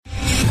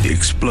The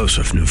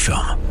explosive new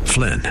film,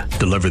 Flynn,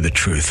 deliver the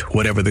truth,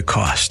 whatever the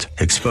cost,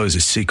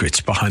 exposes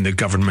secrets behind the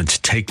government's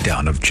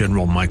takedown of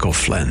General Michael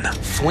Flynn.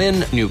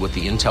 Flynn knew what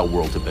the intel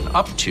world had been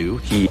up to.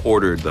 He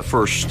ordered the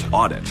first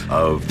audit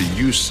of the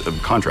use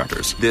of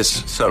contractors.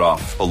 This set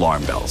off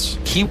alarm bells.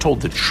 He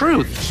told the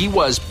truth. He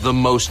was the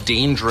most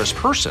dangerous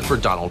person for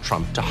Donald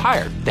Trump to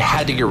hire. They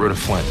had to get rid of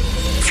Flynn.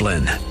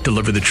 Flynn,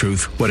 deliver the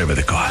truth, whatever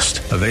the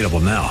cost. Available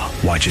now.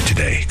 Watch it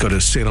today. Go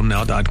to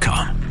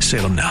salemnow.com.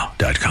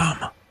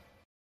 salemnow.com.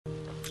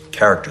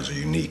 Characters are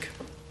unique.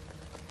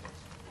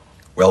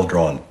 Well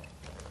drawn.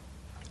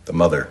 The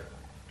mother.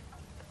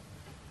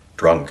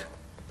 Drunk.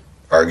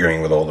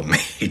 Arguing with all the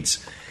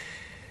maids.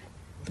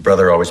 The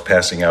brother always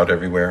passing out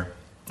everywhere.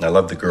 And I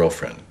love the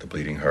girlfriend, the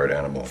bleeding heart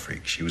animal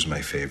freak. She was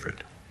my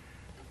favorite.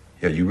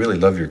 Yeah, you really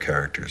love your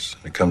characters.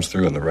 It comes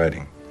through in the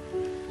writing.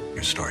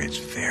 Your story is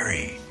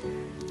very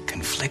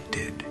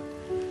conflicted.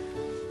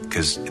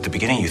 Because at the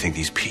beginning you think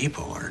these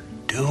people are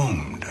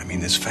doomed. I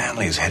mean, this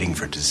family is heading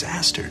for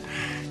disaster.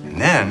 And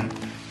then,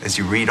 as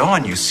you read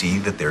on, you see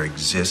that there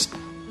exist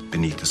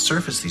beneath the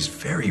surface these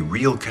very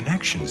real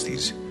connections,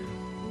 these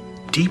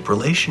deep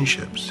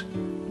relationships.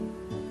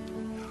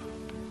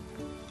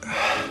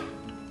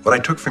 What I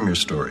took from your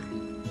story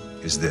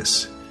is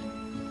this: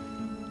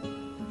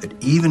 that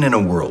even in a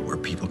world where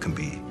people can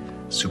be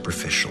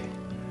superficial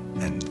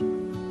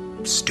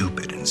and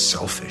stupid and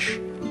selfish,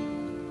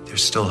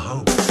 there's still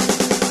hope.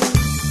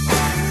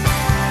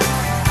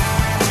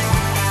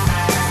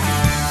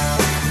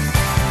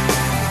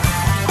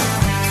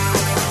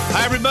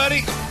 Hi,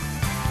 everybody.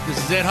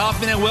 This is Ed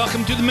Hoffman, and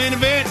welcome to the main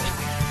event.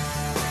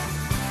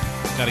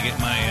 Got to get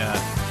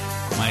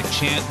my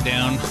chant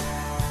down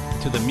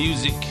to the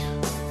music,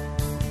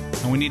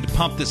 and we need to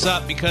pump this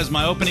up because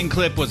my opening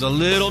clip was a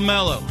little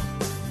mellow.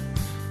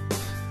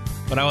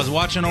 But I was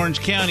watching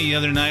Orange County the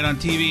other night on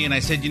TV, and I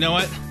said, you know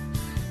what?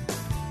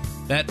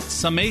 That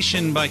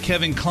summation by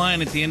Kevin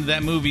Kline at the end of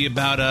that movie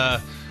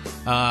about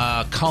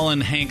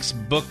Colin Hanks'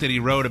 book that he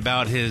wrote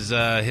about his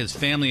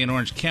family in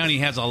Orange County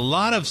has a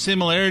lot of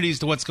similarities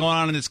to what's going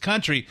on in this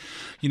country.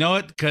 You know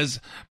what? Because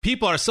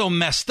people are so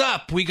messed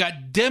up. We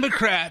got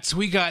Democrats,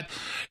 we got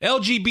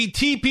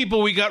LGBT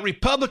people, we got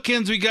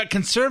Republicans, we got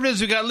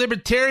conservatives, we got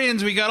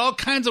libertarians, we got all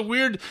kinds of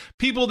weird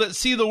people that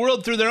see the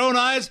world through their own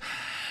eyes.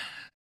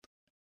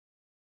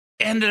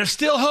 And there's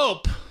still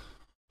hope.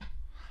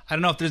 I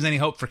don't know if there's any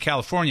hope for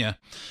California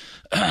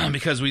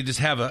because we just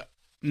have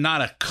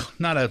not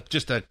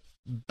just a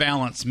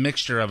balanced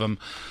mixture of them.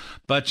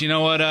 But you know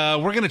what?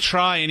 We're going to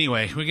try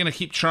anyway. We're going to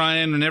keep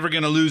trying. We're never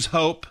going to lose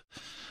hope.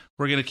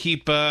 We're going to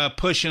keep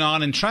pushing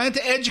on and trying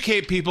to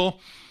educate people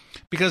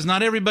because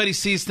not everybody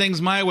sees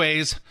things my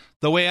ways,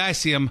 the way I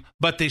see them,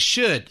 but they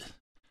should.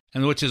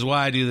 And which is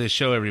why I do this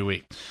show every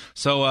week.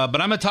 So,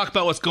 but I'm going to talk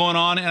about what's going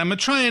on, and I'm going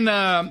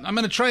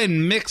to try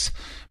and mix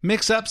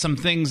up some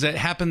things that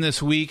happened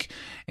this week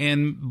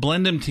and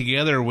blend them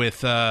together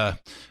with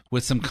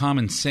some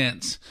common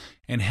sense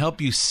and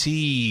help you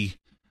see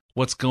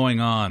what's going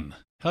on.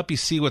 Help you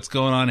see what's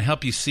going on.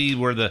 Help you see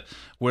where the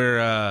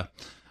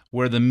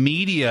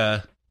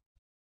media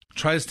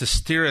tries to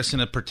steer us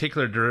in a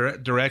particular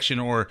direction,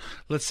 or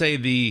let's say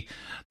the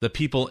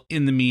people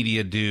in the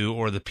media do,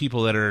 or the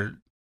people that are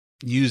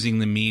using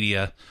the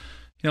media.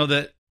 You know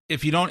that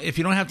if you don't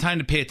have time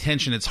to pay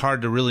attention, it's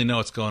hard to really know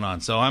what's going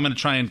on. So I'm going to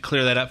try and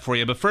clear that up for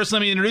you. But first,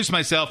 let me introduce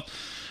myself.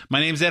 My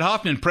name is Ed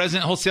Hoffman,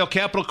 President, Wholesale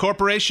Capital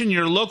Corporation,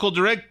 your local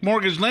direct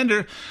mortgage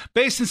lender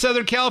based in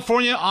Southern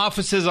California,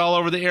 offices all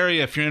over the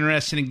area. If you're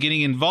interested in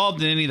getting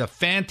involved in any of the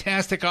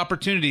fantastic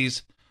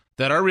opportunities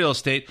that are real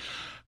estate,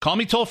 call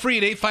me toll free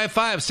at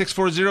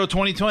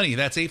 855-640-2020.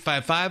 That's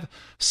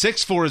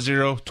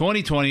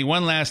 855-640-2020.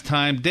 One last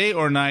time, day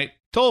or night,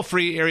 toll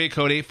free, area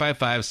code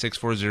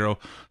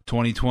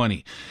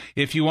 855-640-2020.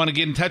 If you want to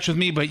get in touch with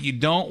me, but you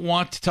don't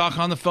want to talk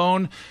on the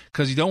phone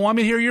because you don't want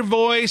me to hear your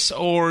voice,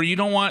 or you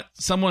don't want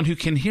someone who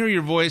can hear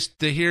your voice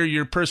to hear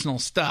your personal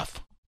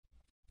stuff,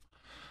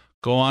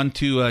 go on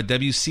to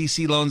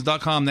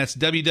WCCLoans.com. That's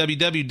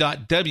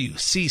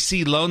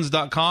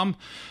www.WCCLoans.com.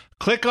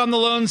 Click on the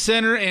Loan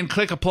Center and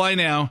click Apply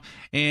Now.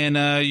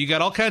 And you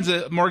got all kinds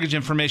of mortgage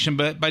information,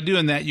 but by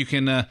doing that, you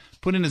can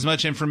put in as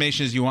much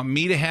information as you want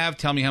me to have.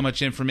 Tell me how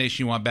much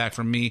information you want back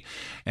from me,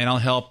 and I'll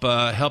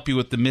help you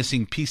with the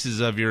missing pieces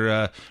of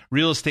your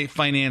real estate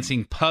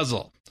financing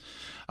puzzle.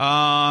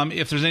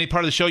 If there's any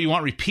part of the show you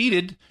want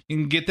repeated, you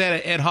can get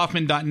that at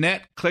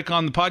edhoffman.net. Click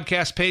on the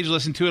podcast page,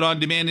 listen to it on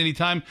demand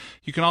anytime.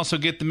 You can also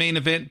get the main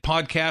event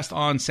podcast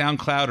on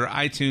SoundCloud or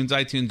iTunes.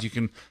 iTunes, you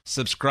can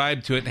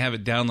subscribe to it and have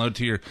it download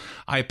to your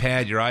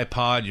iPad, your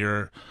iPod,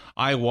 your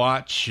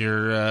iWatch,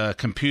 your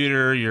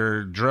computer,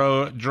 your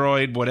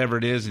Droid, whatever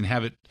it is, and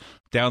have it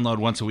download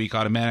once a week,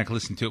 automatic.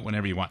 Listen to it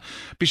whenever you want.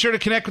 Be sure to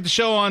connect with the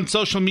show on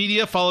social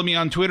media. Follow me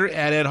on Twitter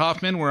at Ed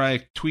Hoffman, where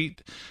I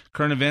tweet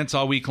current events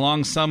all week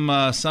long,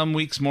 some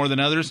weeks more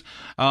than others.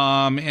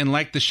 And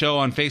like the show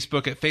on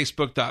Facebook at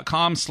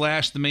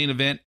facebook.com/the main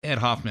event, Ed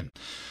Hoffman.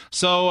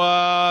 So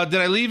did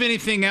I leave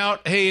anything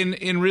out? Hey,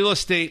 in real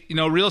estate,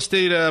 real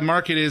estate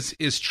market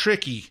is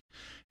tricky.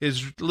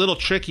 is a little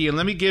tricky. And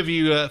let me give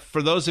you,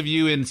 for those of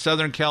you in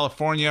Southern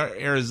California,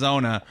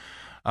 Arizona,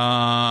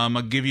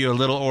 I'll give you a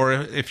little, or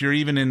if you're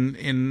even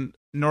in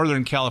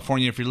Northern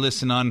California, if you're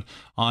listening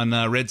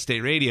on Red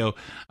State Radio,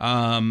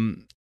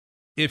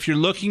 if you're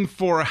looking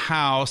for a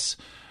house,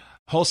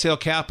 Wholesale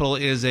Capital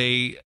is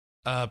a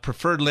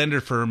preferred lender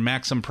for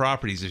Maxim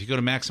Properties. If you go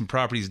to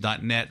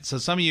maximproperties.net, so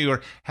some of you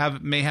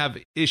may have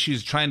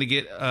issues trying to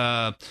get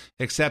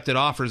accepted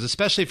offers,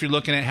 especially if you're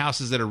looking at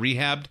houses that are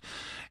rehabbed,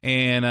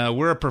 and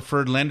we're a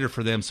preferred lender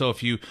for them. So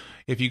if you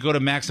go to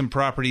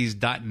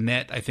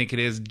maximproperties.net, I think it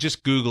is,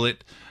 just Google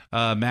it,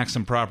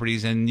 Maxim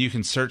Properties, and you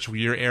can search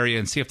your area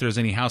and see if there's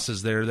any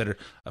houses there that are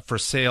for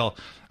sale.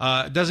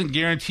 It doesn't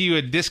guarantee you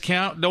a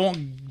discount.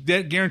 Don't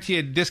guarantee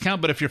a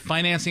discount, but if you're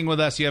financing with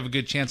us, you have a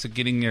good chance of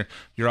getting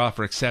your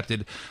offer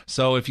accepted.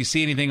 So if you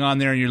see anything on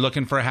there and you're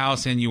looking for a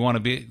house and you want to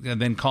be,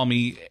 then call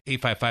me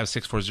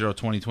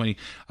 855-640-2020.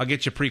 I'll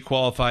get you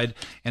pre-qualified,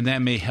 and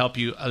that may help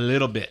you a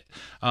little bit.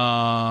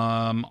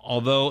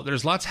 Although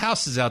there's lots of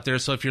houses out there,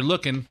 so if you're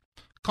looking,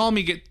 call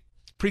me, get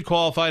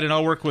pre-qualified, and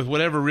I'll work with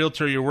whatever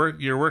realtor you're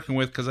working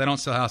with, because I don't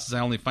sell houses, I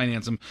only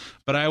finance them.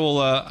 But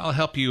I'll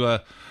help you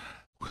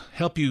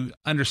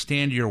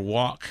understand your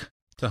walk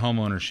to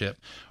homeownership.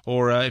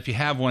 Or if you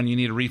have one, you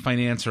need a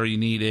refinance, or you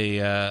need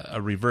a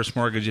reverse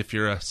mortgage if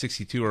you're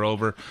 62 or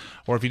over.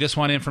 Or if you just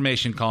want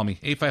information, call me,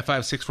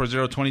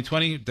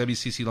 855-640-2020,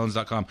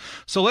 WCCLoans.com.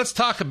 So let's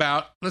talk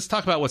about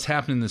what's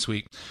happening this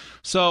week.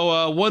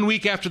 So 1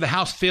 week after the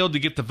House failed to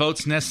get the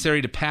votes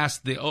necessary to pass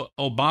the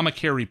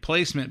Obamacare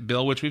replacement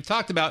bill, which we've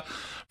talked about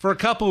for a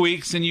couple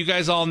weeks, and you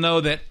guys all know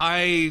that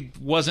I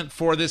wasn't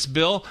for this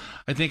bill.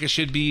 I think it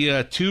should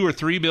be 2 or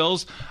 3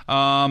 bills,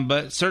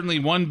 but certainly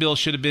one bill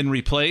should have been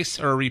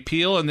replaced or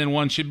repeal, and then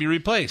one should be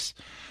replaced.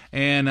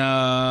 And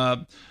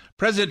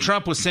President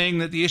Trump was saying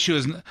that the issue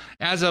is,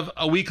 as of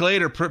a week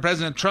later,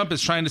 President Trump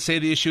is trying to say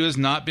the issue has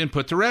not been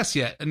put to rest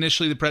yet.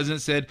 Initially, the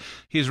president said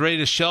he's ready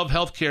to shelve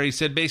health care. He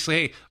said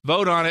basically, hey,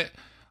 vote on it,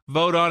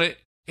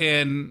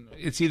 and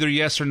it's either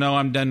yes or no,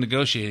 I'm done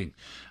negotiating.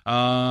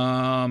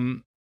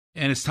 And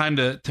it's time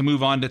to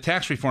move on to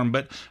tax reform.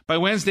 But by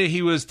Wednesday,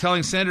 he was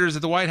telling senators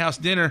at the White House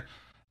dinner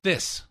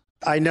this.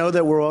 I know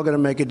that we're all going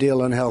to make a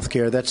deal on health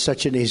care. That's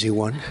such an easy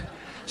one.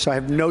 So I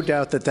have no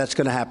doubt that that's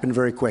going to happen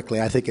very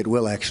quickly. I think it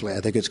will, actually. I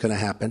think it's going to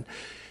happen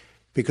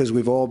because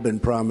we've all been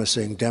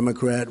promising,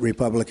 Democrat,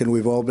 Republican,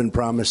 we've all been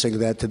promising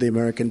that to the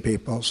American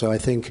people. So I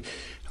think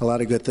a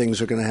lot of good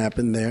things are going to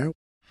happen there.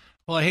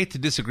 Well, I hate to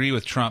disagree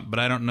with Trump, but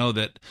I don't know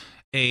that,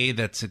 A,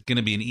 that's going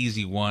to be an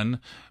easy one.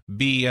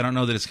 B, I don't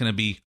know that it's going to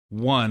be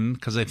 1,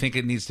 because I think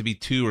it needs to be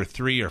 2 or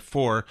 3 or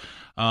 4.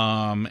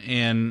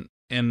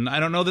 And I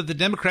don't know that the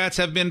Democrats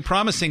have been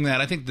promising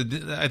that. I think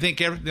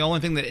the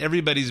only thing that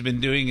everybody's been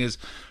doing is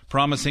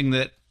promising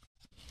that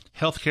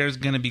health care is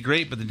going to be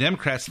great, but the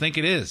Democrats think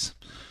it is.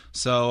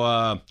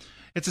 So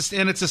it's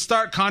a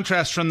stark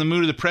contrast from the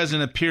mood of the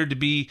president appeared to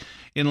be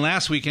in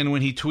last weekend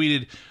when he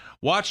tweeted,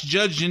 "Watch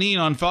Judge Jeanine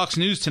on Fox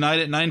News tonight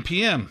at 9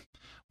 p.m.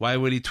 Why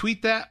would he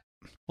tweet that?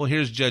 Well,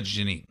 here's Judge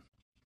Jeanine.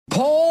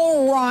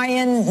 Paul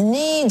Ryan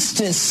needs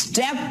to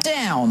step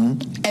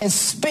down as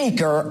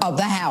Speaker of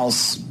the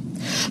House.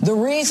 The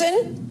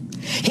reason?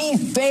 He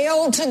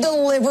failed to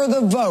deliver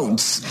the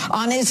votes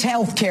on his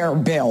health care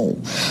bill,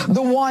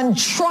 the one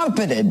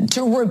trumpeted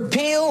to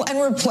repeal and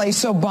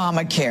replace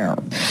Obamacare,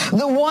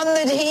 the one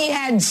that he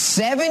had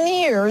 7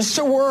 years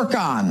to work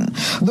on,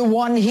 the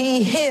one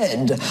he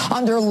hid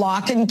under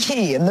lock and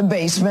key in the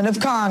basement of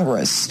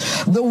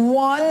Congress, the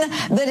one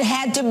that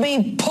had to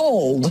be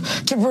pulled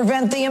to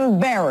prevent the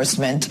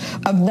embarrassment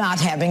of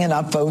not having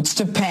enough votes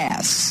to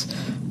pass.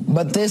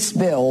 But this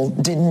bill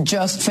didn't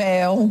just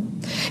fail.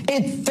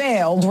 It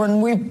failed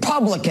when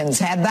Republicans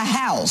had the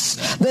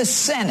House, the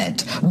Senate,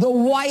 the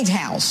White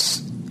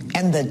House.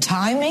 And the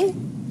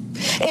timing?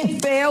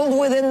 It failed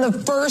within the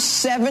first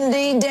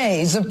 70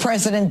 days of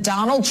President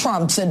Donald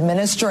Trump's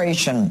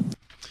administration.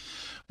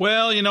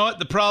 Well, you know what?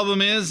 The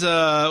problem is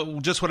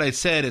just what I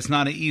said. It's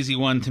not an easy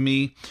one to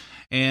me,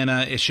 and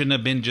it shouldn't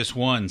have been just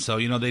one. So,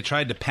 they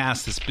tried to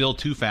pass this bill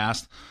too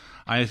fast.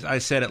 I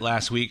said it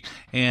last week,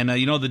 and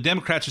the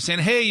Democrats are saying,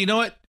 "Hey, you know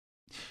what?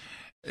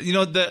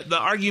 The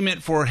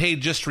argument for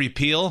just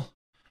repeal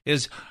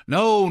is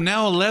no.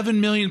 Now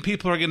 11 million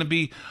people are going to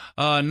be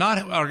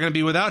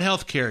without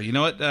health care. You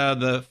know what?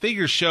 The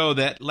figures show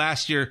that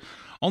last year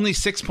only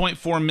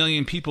 6.4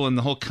 million people in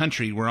the whole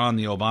country were on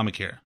the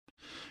Obamacare.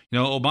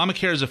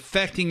 Obamacare is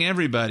affecting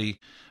everybody,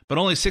 but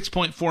only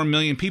 6.4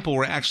 million people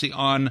were actually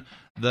on."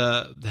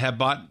 Have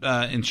bought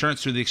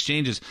insurance through the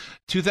exchanges.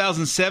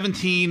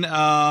 2017,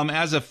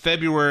 as of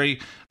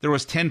February, there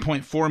was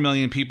 10.4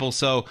 million people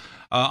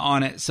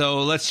on it.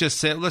 So let's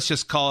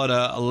just call it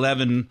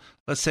 11.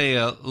 Let's say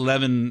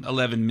 11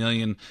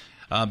 million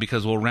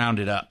because we'll round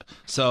it up.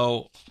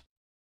 So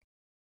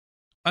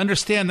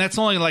understand that's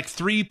only like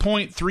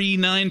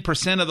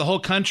 3.39% of the whole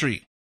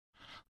country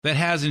that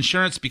has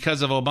insurance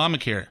because of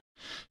Obamacare.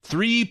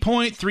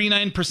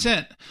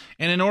 3.39%.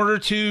 And in order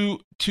to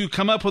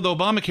come up with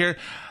Obamacare,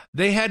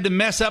 they had to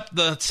mess up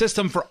the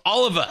system for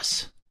all of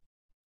us.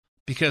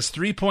 because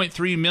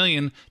 3.3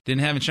 million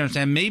didn't have insurance,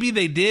 and maybe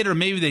they did or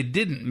maybe they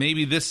didn't.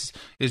 Maybe this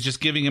is just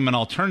giving them an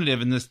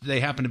alternative, and they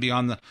happen to be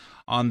on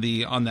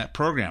that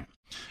program.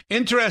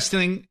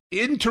 Interestingly,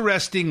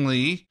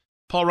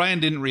 Paul Ryan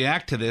didn't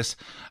react to this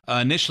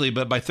initially,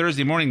 but by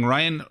Thursday morning,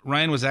 Ryan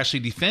was actually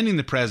defending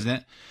the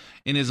president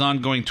in his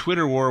ongoing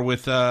Twitter war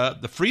with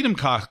the Freedom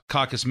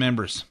Caucus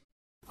members.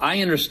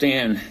 I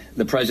understand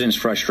the president's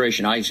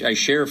frustration. I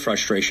share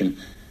frustration.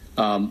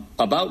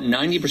 About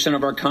 90%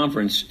 of our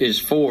conference is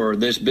for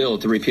this bill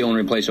to repeal and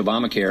replace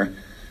Obamacare,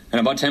 and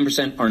about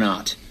 10% are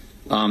not.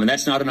 And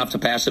that's not enough to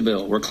pass a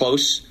bill. We're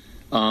close.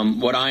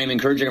 What I am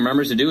encouraging our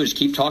members to do is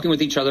keep talking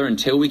with each other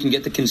until we can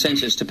get the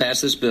consensus to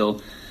pass this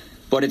bill.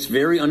 But it's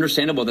very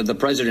understandable that the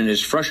president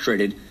is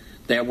frustrated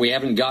that we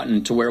haven't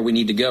gotten to where we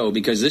need to go,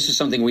 because this is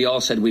something we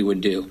all said we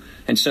would do.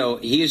 And so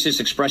he is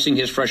just expressing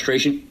his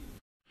frustration.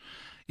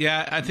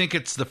 Yeah, I think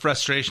it's the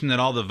frustration that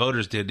all the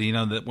voters did,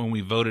 that when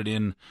we voted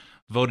in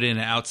an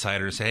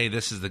outsider, say, hey,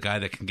 this is the guy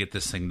that can get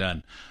this thing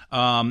done.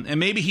 And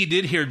maybe he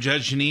did hear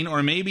Judge Jeanine,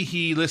 or maybe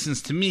he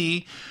listens to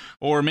me,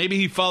 or maybe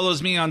he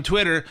follows me on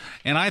Twitter.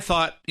 And I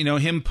thought,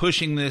 him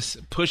pushing this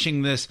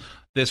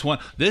one,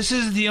 this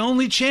is the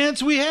only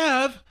chance we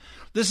have.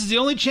 This is the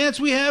only chance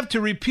we have to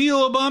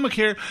repeal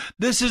Obamacare.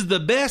 This is the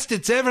best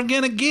it's ever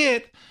going to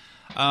get.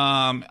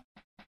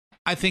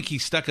 I think he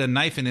stuck a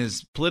knife in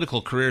his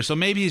political career, so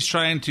maybe he's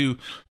trying to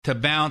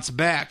bounce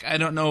back. I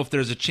don't know if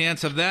there's a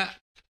chance of that.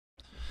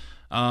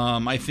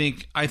 I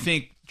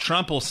think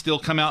Trump will still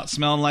come out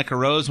smelling like a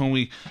rose when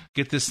we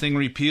get this thing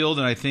repealed,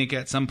 and I think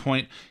at some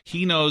point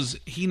he knows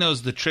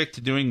the trick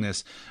to doing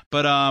this.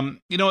 But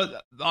on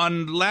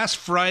last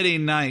Friday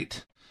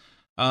night,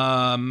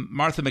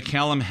 Martha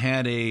McCallum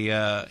had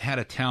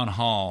a town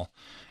hall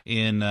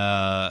in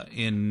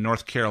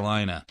North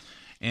Carolina,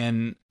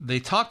 and they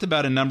talked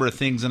about a number of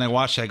things. And I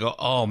watched it, I go,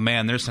 oh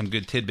man, there's some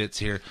good tidbits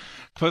here.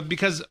 But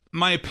because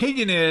my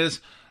opinion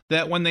is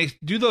that when they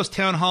do those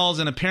town halls,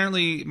 and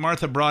apparently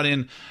Martha brought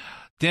in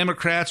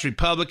Democrats,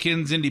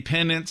 Republicans,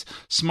 independents,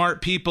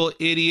 smart people,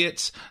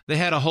 idiots. They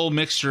had a whole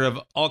mixture of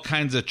all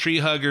kinds of tree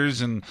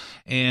huggers and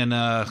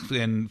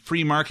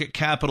free market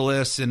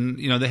capitalists, and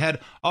they had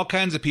all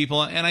kinds of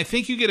people. And I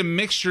think you get a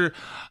mixture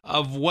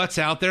of what's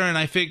out there. And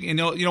I think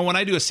when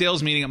I do a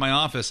sales meeting at my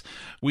office,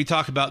 we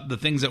talk about the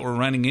things that we're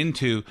running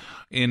into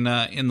in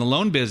the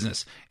loan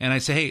business. And I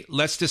say, hey,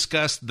 let's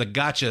discuss the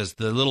gotchas,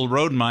 the little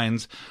road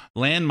mines,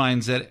 land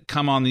mines that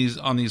come on these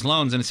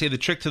loans. And I say the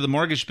trick to the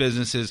mortgage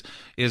business is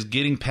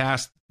getting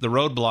past the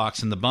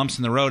roadblocks and the bumps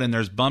in the road, and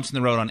there's bumps in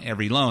the road on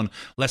every loan.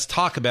 Let's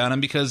talk about them,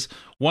 because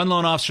one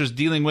loan officer is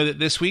dealing with it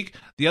this week.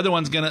 The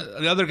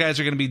other guys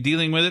are gonna be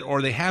dealing with it,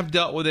 or they have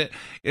dealt with it.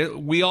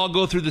 We all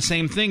go through the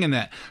same thing in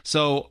that.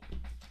 So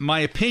my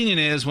opinion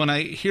is, when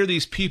I hear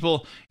these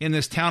people in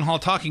this town hall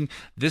talking,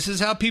 this is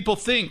how people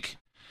think.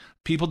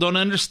 People don't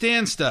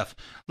understand stuff.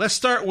 Let's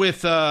start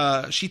with,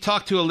 she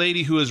talked to a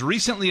lady who is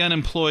recently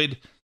unemployed,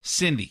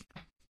 Cindy.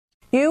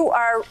 You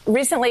are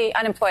recently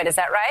unemployed, is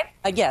that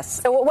right?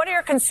 Yes. So what are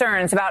your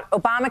concerns about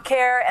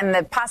Obamacare and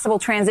the possible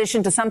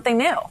transition to something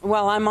new?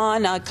 Well, I'm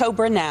on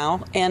COBRA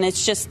now, and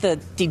it's just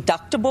the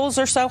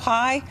deductibles are so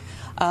high.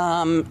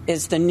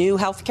 Is the new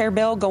health care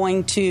bill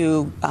going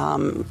to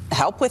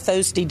help with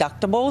those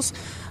deductibles?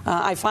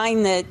 I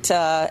find that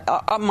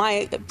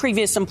my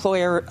previous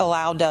employer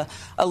allowed a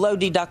low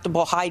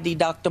deductible, high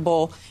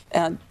deductible,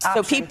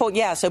 so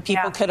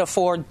people could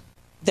afford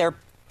their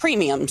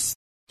premiums.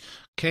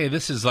 Okay,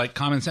 this is like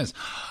common sense.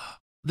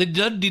 The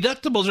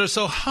deductibles are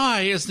so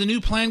high. Is the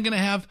new plan going to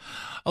have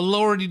a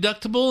lower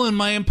deductible? And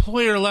my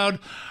employer allowed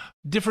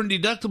different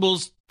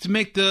deductibles to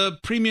make the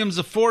premiums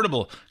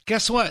affordable.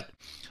 Guess what?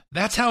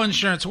 That's how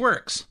insurance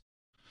works.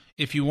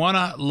 If you want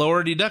a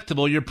lower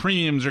deductible, your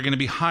premiums are going to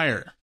be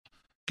higher.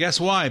 Guess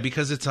why?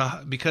 Because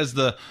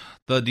the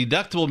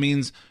deductible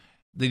means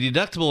the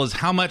deductible is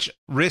how much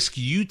risk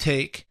you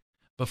take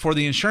before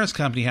the insurance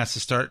company has to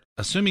start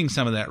assuming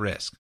some of that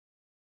risk.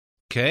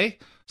 Okay,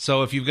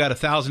 so if you've got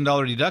 $1,000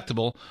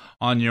 deductible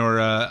on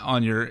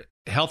your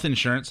health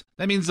insurance,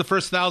 that means the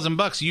first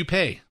 $1,000 you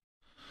pay.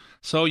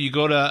 So you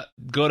go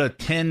to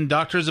 10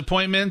 doctor's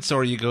appointments,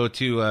 or you go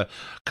to a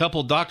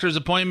couple doctor's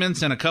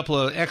appointments and a couple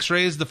of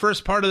X-rays. The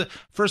first part of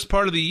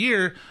the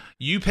year,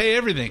 you pay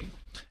everything.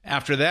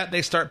 After that,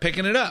 they start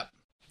picking it up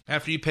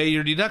after you pay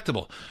your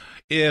deductible.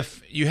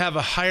 If you have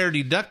a higher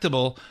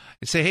deductible,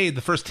 say, hey, the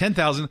first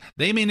 $10,000,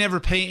 they may never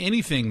pay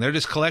anything. They're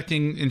just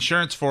collecting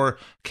insurance for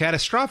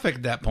catastrophic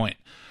at that point.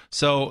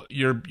 So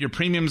your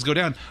premiums go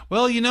down.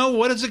 Well,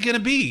 what is it going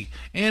to be?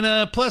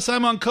 And plus,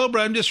 I'm on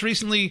COBRA. I'm just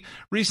recently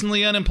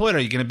unemployed. Are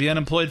you going to be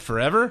unemployed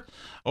forever,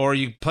 or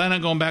you plan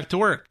on going back to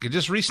work?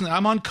 Just recently,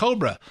 I'm on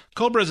COBRA.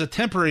 COBRA is a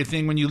temporary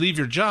thing when you leave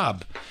your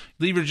job.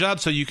 Leave your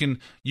job so you can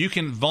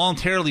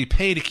voluntarily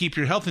pay to keep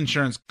your health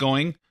insurance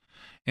going.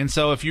 And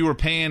so if you were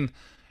paying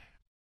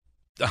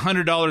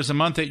 $100 a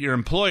month at your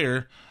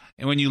employer,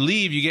 and when you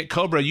leave, you get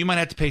COBRA, you might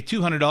have to pay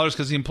 $200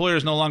 because the employer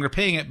is no longer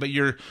paying it, but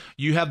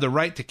you have the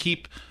right to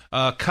keep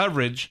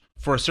coverage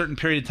for a certain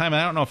period of time.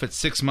 I don't know if it's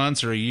 6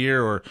 months or a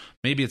year or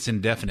maybe it's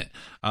indefinite.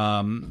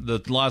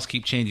 The laws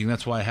keep changing.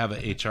 That's why I have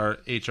a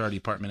HR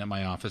department at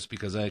my office,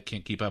 because I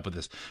can't keep up with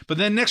this. But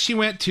then next she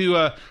went to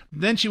a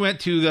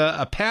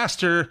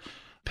pastor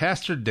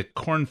de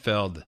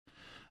Kornfeld.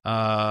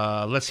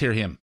 Let's hear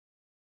him.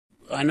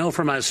 I know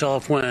for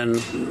myself, when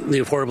the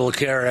Affordable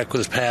Care Act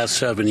was passed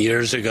 7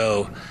 years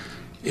ago,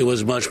 it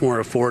was much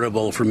more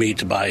affordable for me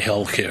to buy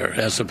health care.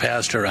 As a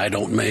pastor, I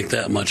don't make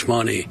that much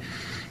money,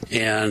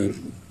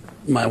 and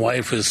my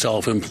wife is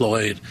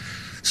self-employed,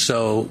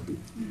 so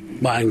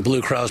buying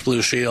Blue Cross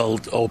Blue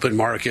Shield open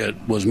market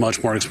was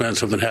much more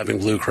expensive than having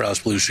Blue Cross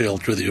Blue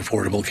Shield through the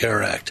Affordable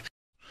Care Act.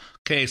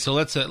 Okay, so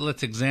let's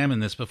examine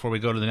this before we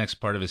go to the next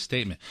part of his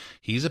statement.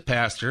 He's a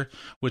pastor,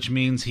 which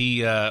means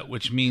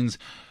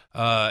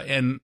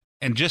and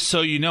just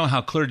so you know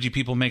how clergy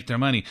people make their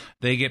money,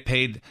 they get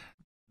paid.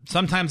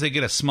 Sometimes they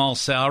get a small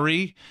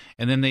salary,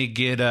 and then they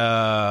get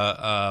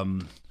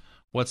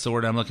what's the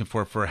word I'm looking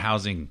for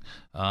housing?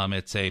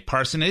 It's a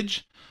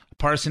parsonage,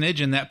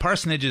 and that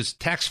parsonage is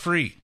tax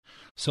free.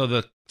 So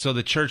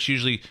the church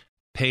usually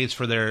pays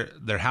for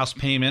their house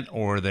payment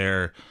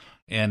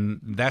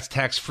and that's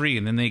tax free.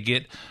 And then they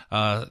get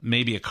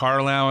maybe a car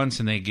allowance,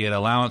 and they get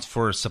allowance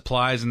for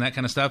supplies and that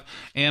kind of stuff.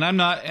 And I'm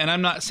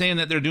not saying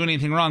that they're doing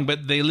anything wrong,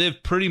 but they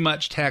live pretty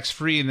much tax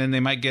free. And then they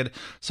might get,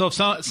 so if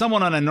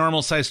someone on a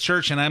normal sized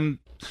church, and I'm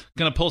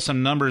going to pull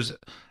some numbers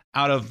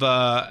out of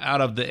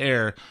the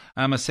air,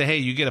 I'm gonna say, hey,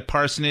 you get a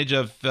parsonage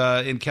of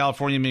in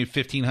California, maybe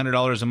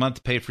 $1,500 a month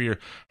to pay for your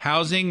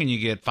housing, and you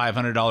get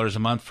 $500 a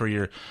month for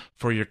your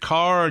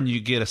car, and you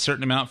get a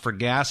certain amount for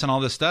gas and all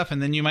this stuff,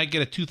 and then you might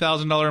get a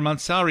 $2,000 a month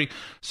salary.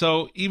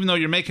 So even though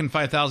you're making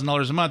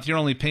 $5,000 a month, you're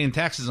only paying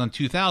taxes on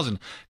 $2,000.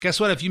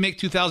 Guess what? If you make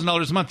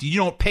 $2,000 a month, you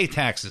don't pay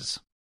taxes.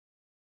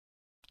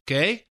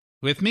 Okay,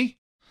 with me?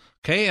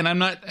 Okay, and I'm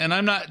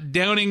not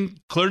downing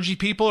clergy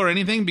people or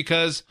anything,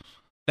 because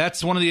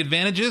that's one of the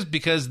advantages,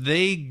 because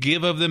they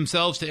give of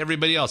themselves to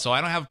everybody else. So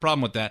I don't have a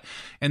problem with that.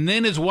 And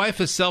then his wife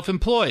is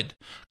self-employed.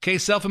 Okay,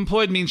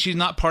 self-employed means she's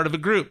not part of a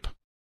group,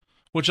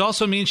 which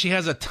also means she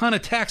has a ton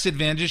of tax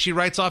advantages. She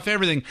writes off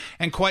everything.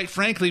 And quite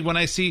frankly, when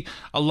I see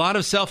a lot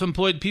of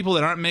self-employed people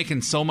that aren't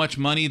making so much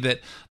money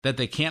that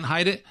they can't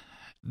hide it,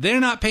 they're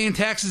not paying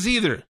taxes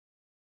either.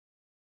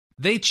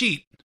 They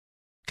cheat.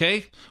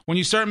 Okay? When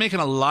you start making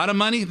a lot of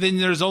money, then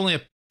there's only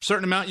a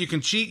certain amount you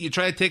can cheat. You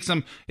try to take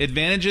some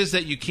advantages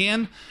that you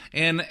can,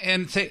 and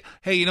say,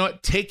 hey, you know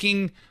what?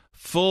 Taking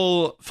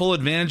full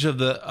advantage of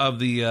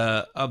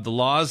the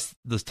laws,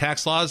 the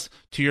tax laws,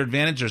 to your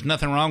advantage, there's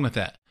nothing wrong with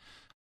that.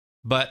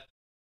 But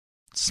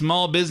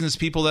small business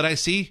people that I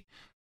see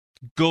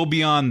go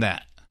beyond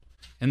that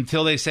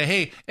until they say,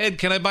 hey, Ed,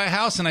 can I buy a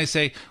house? And I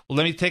say, well,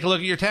 let me take a look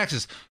at your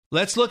taxes.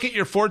 Let's look at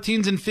your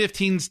 14s and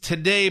 15s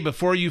today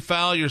before you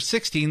file your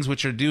 16s,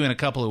 which are due in a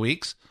couple of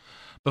weeks.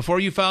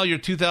 Before you file your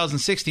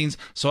 2016s,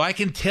 so I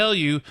can tell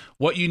you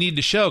what you need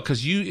to show,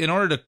 because you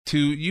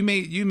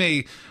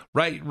may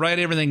write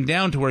everything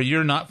down to where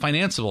you're not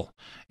financeable.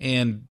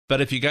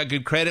 But if you got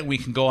good credit, we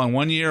can go on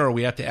 1 year, or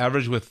we have to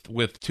average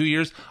with 2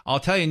 years.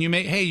 I'll tell you, and you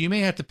may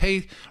have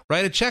to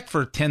write a check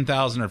for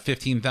 $10,000 or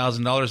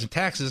 $15,000 in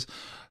taxes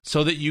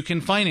so that you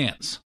can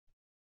finance.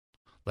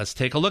 Let's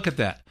take a look at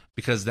that,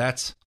 because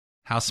that's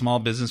how small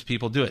business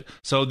people do it.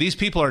 So these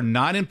people are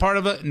not in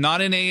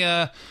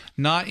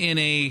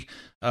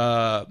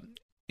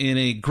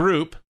a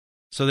group,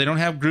 so they don't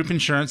have group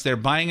insurance. They're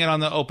buying it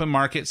on the open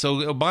market. So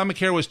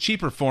Obamacare was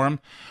cheaper for them.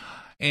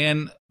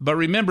 But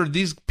remember,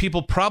 these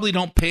people probably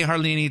don't pay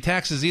hardly any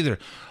taxes either.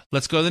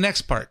 Let's go to the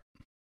next part.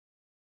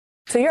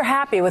 So you're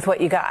happy with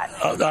what you got?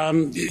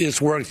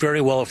 It's worked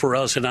very well for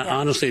us, and I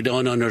honestly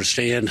don't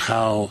understand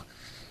how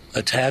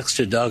a tax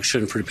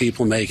deduction for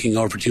people making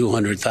over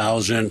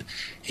 $200,000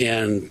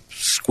 and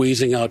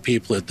squeezing out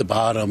people at the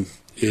bottom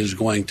is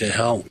going to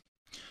help.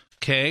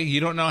 Okay,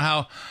 you don't know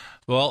how.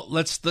 Well,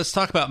 let's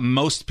talk about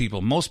most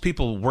people. Most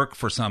people work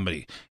for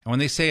somebody, and when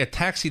they say a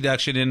tax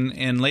deduction,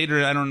 and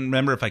later, I don't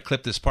remember if I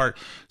clipped this part,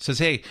 says,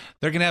 hey,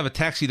 they're going to have a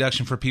tax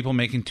deduction for people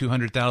making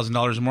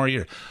 $200,000 or more a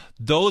year.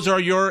 Those are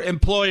your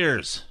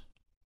employers.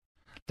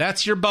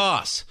 That's your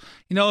boss.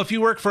 You know, if you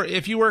work for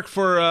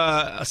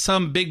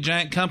some big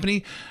giant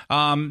company,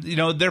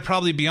 they're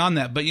probably beyond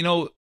that. But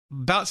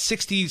about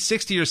 60 or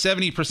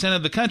 70%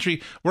 of the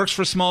country works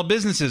for small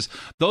businesses.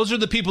 Those are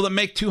the people that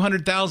make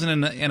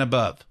 $200,000 and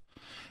above.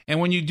 And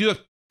when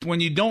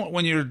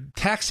you're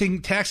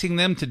taxing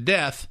them to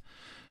death,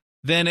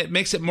 then it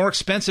makes it more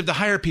expensive to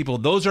hire people.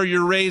 Those are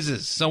your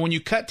raises. So when you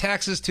cut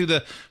taxes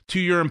to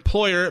your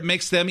employer, it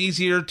makes them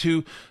easier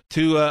to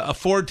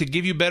afford to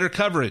give you better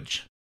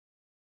coverage.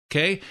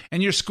 Okay?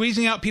 And you're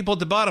squeezing out people at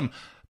the bottom.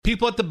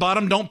 People at the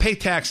bottom don't pay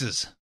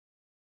taxes.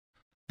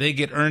 They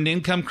get earned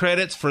income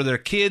credits for their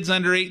kids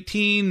under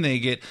 18. They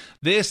get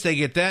this, they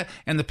get that.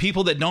 And the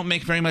people that don't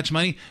make very much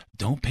money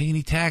don't pay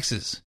any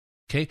taxes.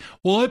 Okay?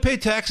 Well, I pay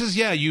taxes.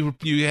 Yeah, you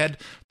had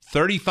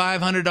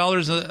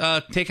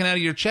 $3,500 taken out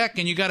of your check,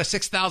 and you got a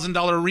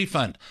 $6,000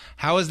 refund.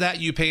 How is that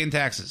you paying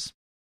taxes?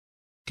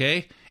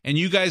 Okay? And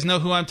you guys know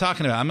who I'm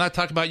talking about. I'm not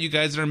talking about you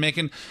guys that are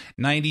making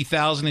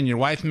 $90,000 and your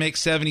wife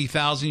makes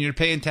 $70,000. You're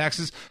paying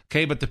taxes,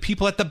 okay? But the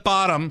people at the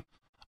bottom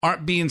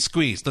aren't being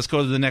squeezed. Let's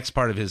go to the next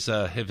part of his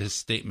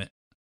statement.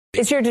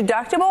 Is your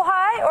deductible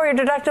high, or your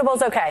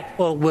deductible's okay?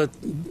 Well, with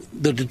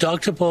the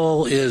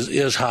deductible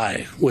is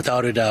high,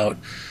 without a doubt.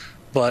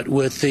 But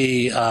with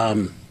the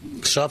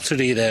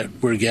subsidy that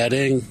we're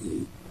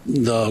getting,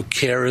 the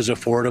care is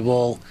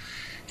affordable,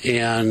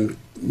 and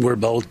we're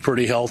both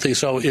pretty healthy,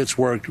 so it's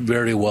worked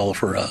very well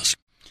for us.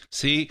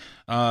 See,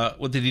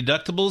 with the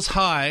deductibles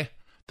high,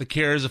 the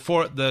care is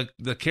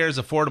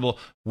affordable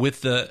with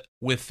the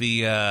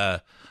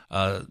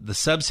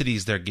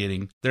subsidies they're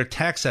getting. They're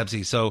tax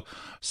subsidies. So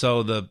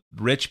the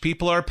rich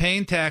people are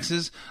paying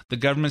taxes. The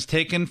government's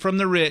taking from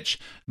the rich,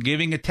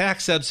 giving a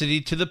tax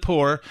subsidy to the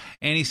poor.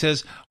 And he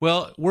says,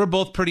 well, we're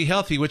both pretty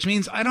healthy, which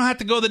means I don't have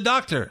to go to the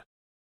doctor.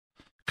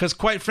 Because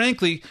quite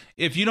frankly,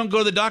 if you don't go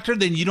to the doctor,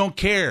 then you don't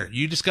care.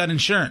 You just got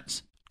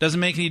insurance. Doesn't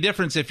make any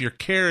difference if your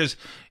care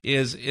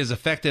is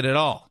affected at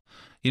all.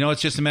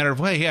 It's just a matter of,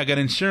 hey, I got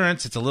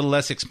insurance. It's a little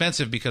less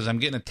expensive because I'm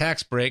getting a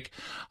tax break,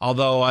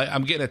 although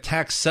I'm getting a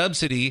tax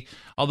subsidy,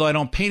 although I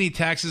don't pay any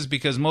taxes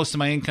because most of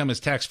my income is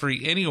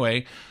tax-free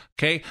anyway.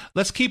 Okay,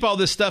 let's keep all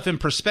this stuff in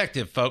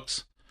perspective,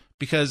 folks,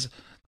 because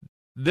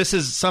this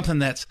is something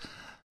that's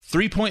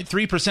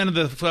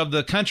 3.3% of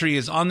the country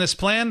is on this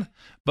plan,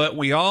 but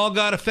we all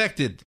got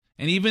affected.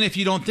 And even if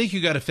you don't think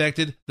you got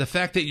affected, the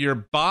fact that your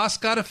boss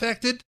got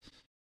affected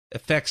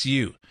affects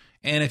you.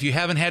 And if you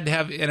haven't had to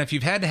have, and if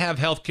you've had to have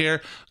health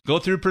care, go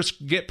through,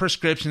 get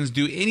prescriptions,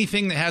 do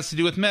anything that has to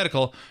do with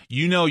medical,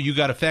 you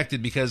got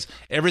affected because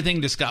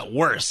everything just got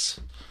worse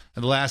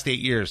in the last 8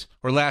 years.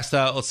 Or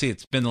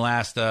it's been the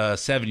last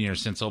 7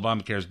 years since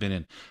Obamacare has been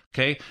in.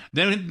 Okay.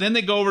 Then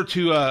they go over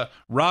to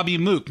Robbie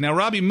Mook. Now,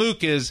 Robbie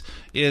Mook is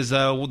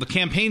the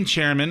campaign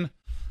chairman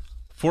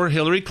for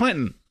Hillary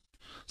Clinton.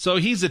 So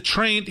he's a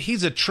trained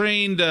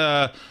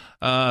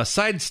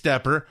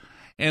sidestepper.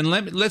 And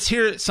let's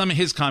hear some of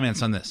his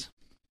comments on this.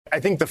 I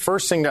think the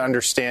first thing to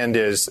understand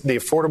is the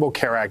Affordable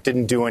Care Act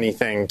didn't do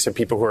anything to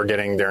people who are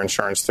getting their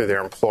insurance through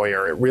their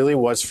employer. It really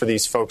was for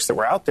these folks that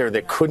were out there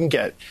that couldn't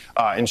get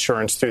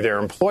insurance through their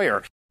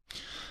employer.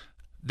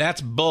 That's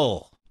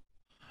bull.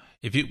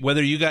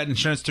 Whether you got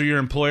insurance through your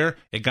employer,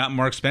 it got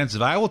more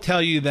expensive. I will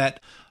tell you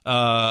that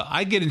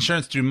I get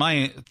insurance through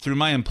my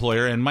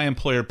employer, and my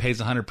employer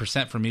pays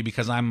 100% for me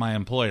because I'm my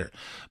employer.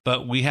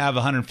 But we have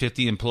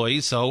 150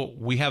 employees, so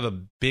we have a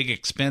big,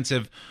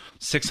 expensive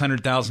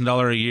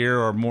 $600,000 a year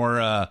or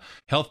more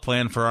health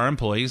plan for our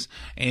employees,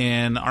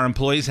 and our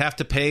employees have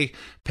to pay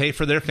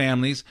for their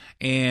families.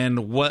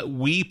 And what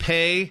we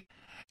pay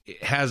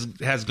has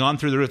gone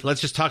through the roof.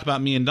 Let's just talk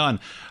about me and Don.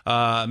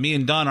 Me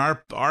and Don,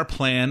 our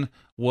plan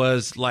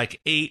was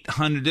like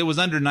 $800. It was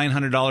under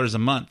 $900 a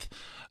month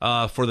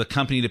for the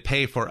company to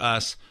pay for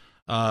us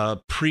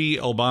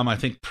pre-Obama. I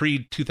think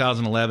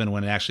pre-2011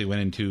 when it actually went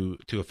into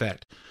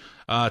effect.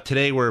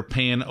 Today we're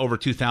paying over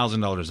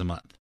 $2,000 a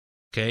month.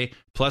 Okay,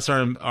 plus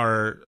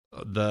our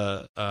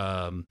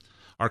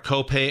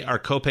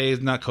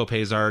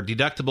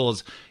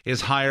deductible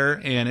is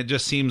higher, and it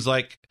just seems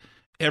like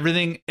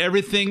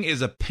everything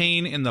is a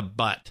pain in the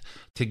butt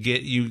to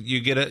get.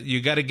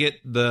 You got to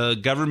get the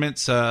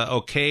government's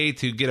okay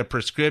to get a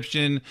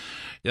prescription.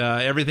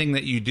 Everything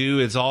that you do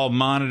is all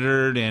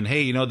monitored, and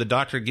hey, the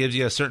doctor gives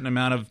you a certain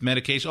amount of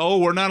medication. Oh,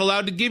 we're not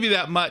allowed to give you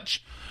that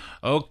much.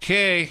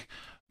 Okay,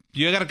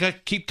 you got to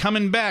keep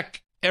coming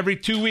back every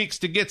 2 weeks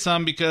to get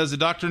some because the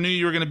doctor knew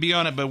you were going to be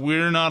on it, but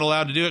we're not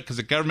allowed to do it because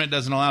the government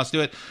doesn't allow us to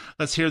do it.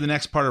 Let's hear the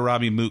next part of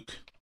Robbie Mook.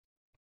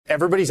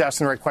 Everybody's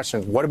asking the right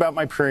questions. What about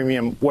my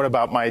premium? What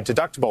about my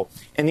deductible?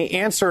 And the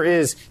answer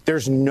is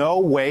there's no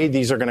way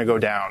these are going to go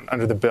down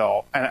under the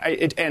bill.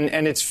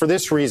 And it's for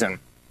this reason.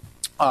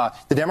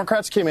 The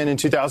Democrats came in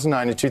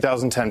 2009 and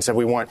 2010 and said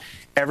we want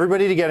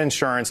everybody to get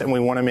insurance and we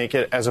want to make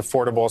it as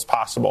affordable as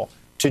possible.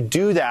 To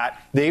do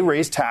that, they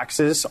raised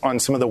taxes on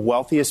some of the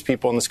wealthiest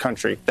people in this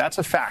country. That's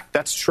a fact.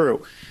 That's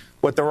true.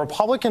 What the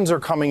Republicans are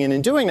coming in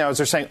and doing now is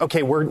they're saying,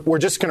 okay, we're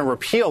just going to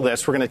repeal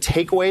this. We're going to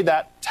take away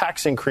that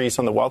tax increase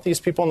on the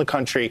wealthiest people in the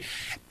country.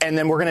 And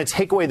then we're going to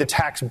take away the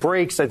tax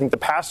breaks. I think the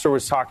pastor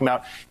was talking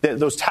about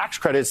those tax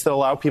credits that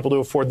allow people to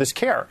afford this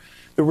care.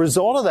 The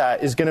result of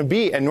that is going to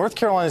be, and North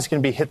Carolina is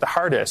going to be hit the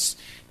hardest.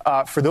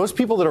 For those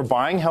people that are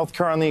buying health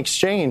care on the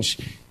exchange,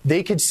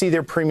 they could see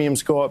their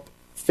premiums go up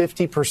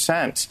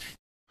 50%.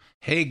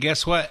 Hey,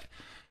 guess what?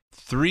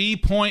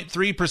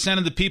 3.3%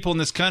 of the people in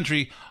this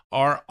country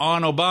are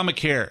on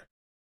Obamacare.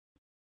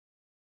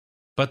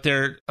 But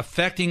they're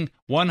affecting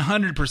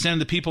 100% of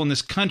the people in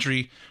this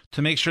country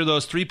to make sure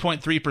those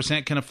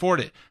 3.3% can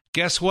afford it.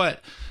 Guess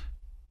what?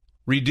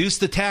 Reduce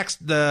the tax,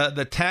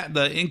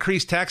 the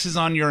increased taxes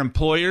on your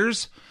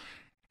employers.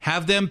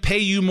 Have them pay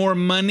you more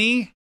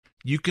money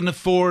you can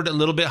afford a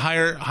little bit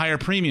higher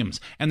premiums.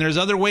 And there's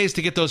other ways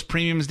to get those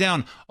premiums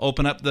down.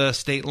 Open up the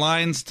state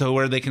lines to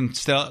where they can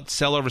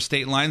sell over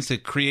state lines to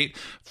create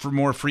for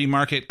more free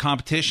market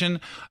competition.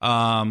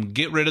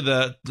 Get rid of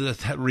the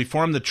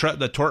reform,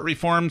 the tort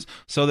reforms,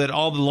 so that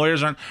all the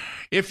lawyers aren't.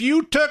 If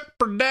you took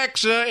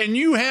Pradaxa and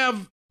you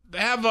have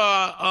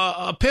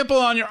a pimple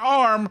on your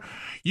arm,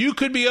 you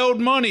could be owed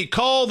money.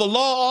 Call the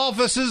law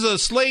offices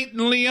of Slate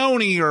and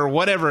Leone or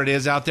whatever it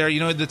is out there.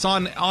 That's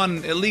on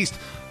at least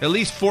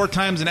 4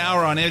 times an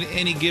hour on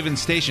any given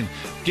station.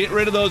 Get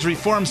rid of those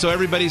reforms so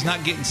everybody's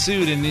not getting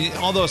sued. And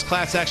all those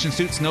class action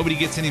suits, nobody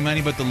gets any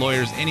money but the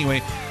lawyers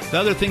anyway. The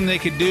other thing they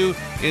could do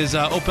is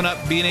open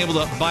up being able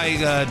to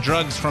buy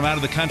drugs from out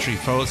of the country.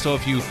 So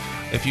if you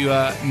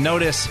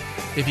notice,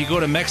 if you go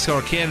to Mexico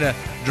or Canada,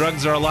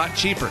 drugs are a lot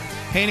cheaper.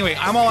 Hey, anyway,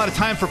 I'm all out of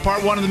time for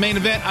part 1 of the main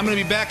event. I'm going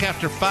to be back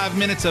after 5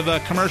 minutes of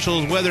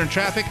commercials, weather, and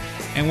traffic,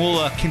 and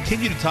we'll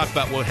continue to talk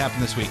about what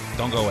happened this week.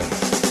 Don't go away.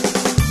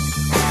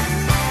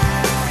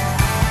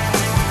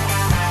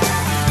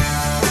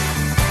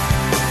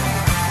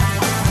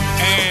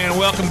 And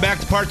welcome back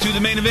to part 2 of the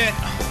main event.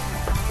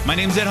 My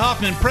name's Ed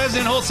Hoffman,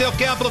 President, Wholesale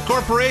Capital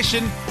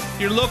Corporation,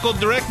 your local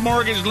direct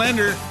mortgage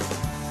lender.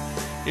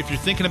 If you're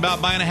thinking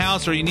about buying a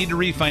house, or you need to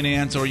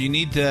refinance, or you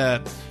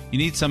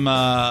need some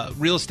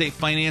real estate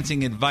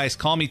financing advice,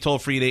 call me toll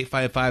free at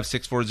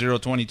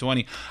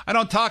 855-640-2020. I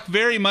don't talk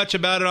very much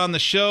about it on the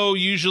show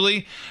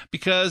usually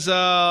because,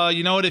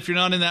 you know what, if you're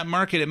not in that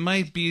market, it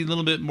might be a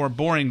little bit more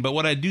boring. But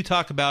what I do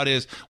talk about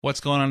is what's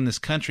going on in this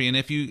country. And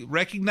if you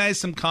recognize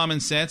some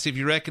common sense, if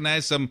you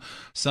recognize some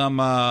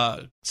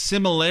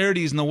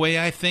similarities in the way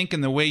I think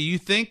and the way you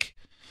think,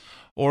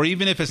 or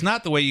even if it's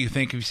not the way you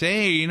think, if you say,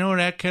 hey, you know,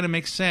 that kind of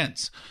makes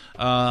sense,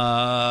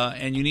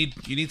 and you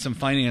need some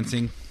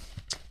financing,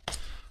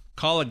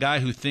 call a guy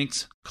who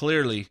thinks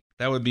clearly.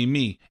 That would be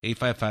me,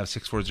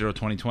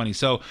 855-640-2020.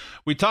 So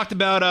we talked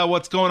about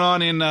what's going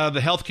on in the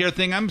healthcare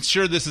thing. I'm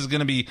sure this is going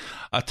to be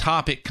a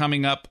topic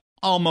coming up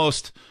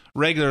almost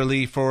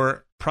regularly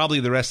for probably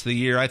the rest of the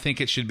year. I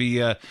think it should be,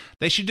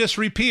 they should just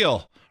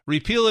repeal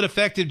it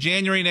effective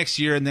January next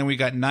year, and then we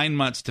got 9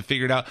 months to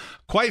figure it out.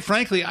 Quite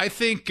frankly, I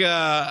think the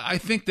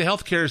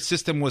healthcare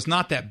system was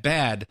not that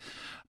bad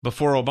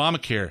before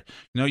Obamacare.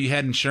 You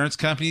had insurance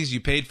companies,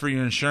 you paid for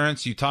your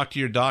insurance, you talked to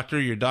your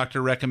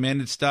doctor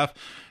recommended stuff.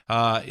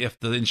 If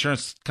the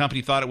insurance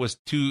company thought it was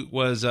too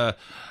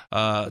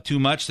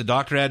much, the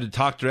doctor had to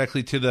talk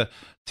directly to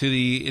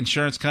the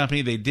insurance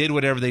company. They did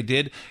whatever they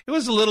did. It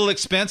was a little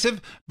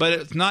expensive, but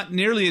it's not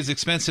nearly as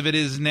expensive it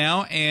is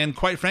now. And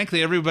quite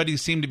frankly, everybody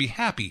seemed to be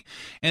happy.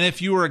 And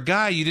if you were a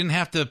guy, you didn't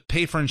have to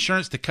pay for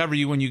insurance to cover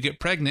you when you get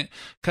pregnant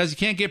because you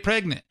can't get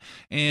pregnant.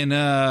 And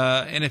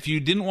if you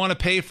didn't want to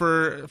pay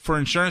for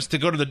insurance to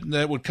go to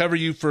that would cover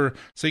you so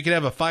you could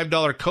have a $5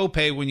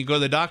 copay when you go to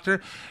the doctor,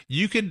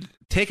 you could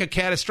take a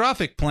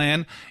catastrophic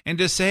plan and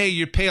just say, hey,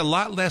 you pay a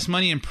lot less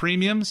money in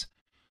premiums,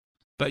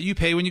 but you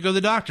pay when you go to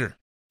the doctor.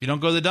 You don't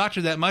go to the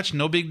doctor that much,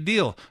 no big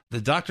deal. The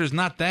doctor's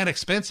not that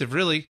expensive,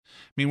 really.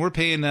 I mean, we're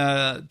paying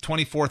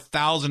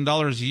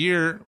 $24,000 a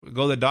year. We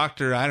go to the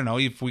doctor, I don't know,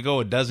 if we go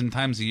a dozen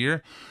times a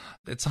year,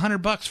 it's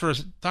 $100 for a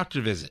doctor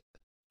visit.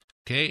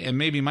 Okay, and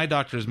maybe my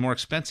doctor is more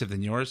expensive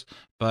than yours,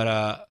 but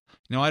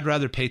I'd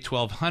rather pay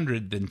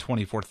 $1,200 than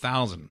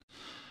 $24,000.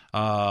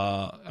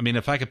 I mean,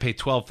 if I could pay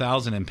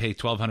 $12,000 and pay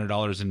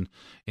 $1,200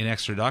 in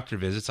extra doctor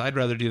visits, I'd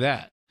rather do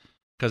that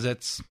because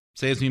that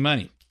saves me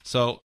money.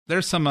 So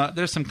there's some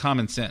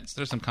common sense.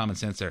 There's some common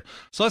sense there.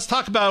 So let's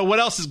talk about what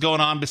else is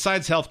going on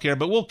besides healthcare,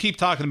 but we'll keep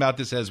talking about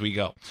this as we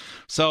go.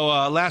 So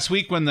last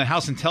week when the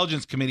House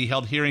Intelligence Committee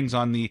held hearings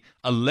on the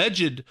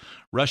alleged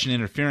Russian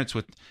interference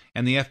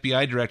and the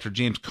FBI director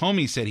James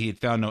Comey said he had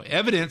found no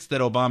evidence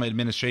that Obama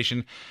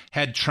administration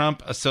had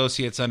Trump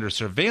associates under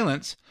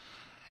surveillance.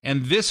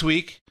 And this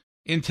week,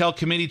 Intel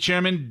Committee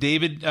Chairman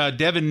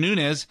Devin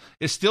Nunes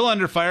is still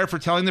under fire for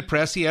telling the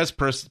press he has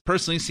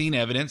personally seen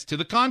evidence to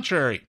the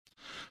contrary,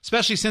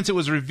 especially since it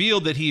was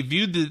revealed that he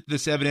viewed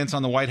this evidence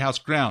on the White House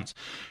grounds.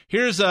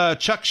 Here's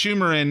Chuck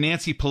Schumer and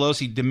Nancy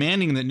Pelosi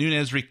demanding that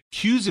Nunes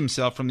recuse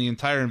himself from the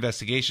entire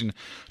investigation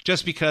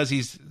just because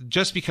he's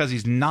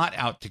not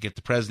out to get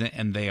the president,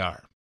 and they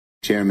are.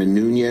 Chairman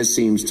Nunes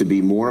seems to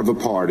be more of a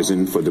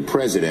partisan for the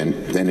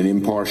president than an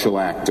impartial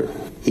actor.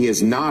 He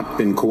has not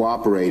been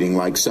cooperating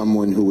like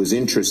someone who was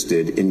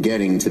interested in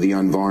getting to the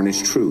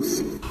unvarnished truth.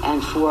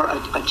 And for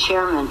a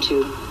chairman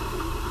to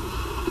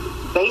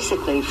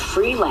basically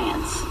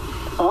freelance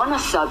on a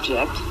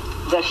subject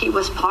that he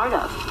was part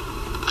of,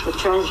 the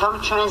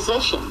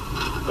transition,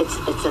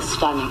 it's a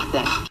stunning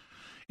thing.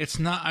 It's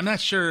not. I'm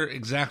not sure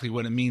exactly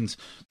what it means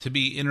to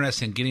be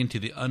interested in getting to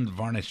the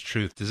unvarnished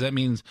truth. Does that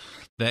mean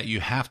that you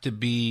have to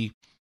be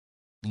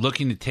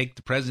looking to take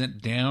the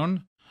president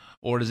down,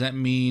 or does that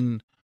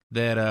mean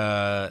that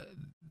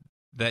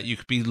that you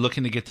could be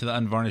looking to get to the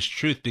unvarnished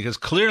truth? Because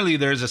clearly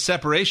there's a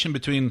separation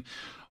between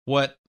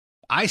what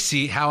I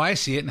see, how I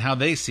see it, and how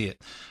they see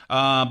it.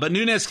 But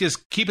Nunes is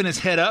keeping his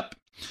head up.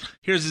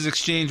 Here's his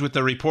exchange with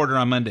the reporter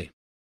on Monday.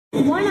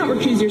 Why not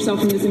recuse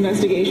yourself from this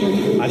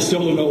investigation? I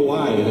still don't know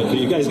why. If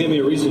you guys give me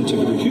a reason to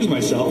recuse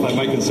myself, I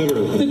might consider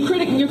it.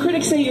 Your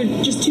critics say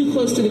you're just too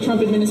close to the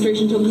Trump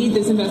administration to lead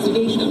this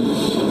investigation.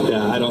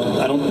 Yeah, I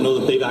don't know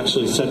that they've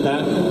actually said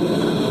that.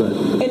 But.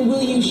 And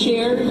will you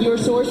share your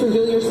source,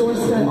 reveal your source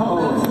to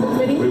all members of the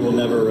committee? We will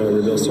never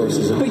reveal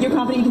sources. But you're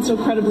confident you can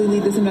still credibly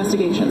lead this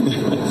investigation?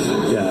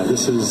 Yeah,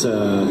 this is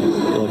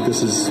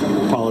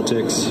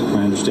politics.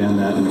 I understand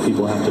that, and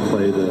people have to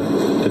play the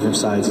different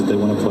sides that they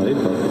want to play,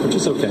 which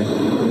is okay.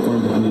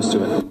 I'm used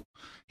to it.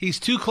 He's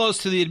too close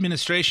to the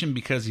administration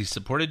because he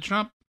supported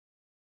Trump?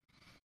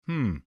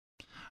 I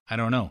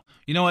don't know.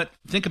 You know what?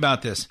 Think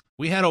about this.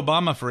 We had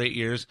Obama for 8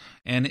 years,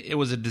 and it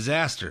was a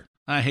disaster.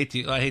 I hate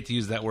to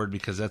use that word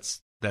because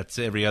that's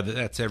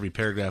every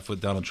paragraph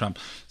with Donald Trump.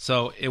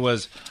 So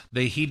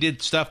he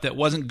did stuff that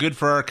wasn't good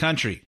for our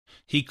country.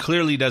 He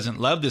clearly doesn't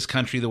love this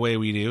country the way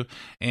we do,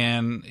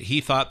 and he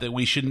thought that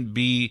we shouldn't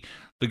be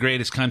the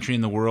greatest country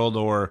in the world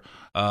or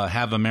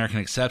have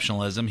American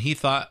exceptionalism. He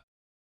thought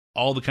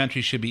all the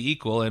countries should be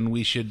equal, and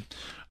we should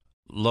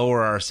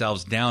lower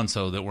ourselves down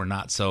so that we're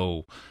not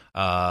so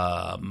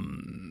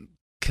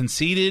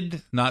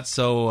conceited, not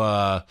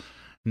so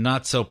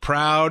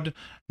proud,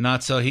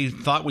 he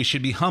thought we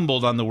should be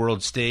humbled on the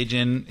world stage,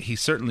 and he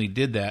certainly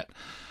did that.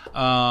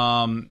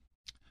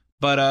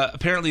 But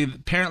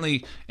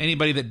apparently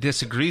anybody that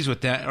disagrees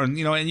with that, or,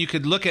 you know, and you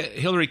could look at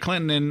Hillary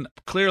Clinton, and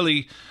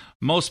clearly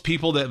most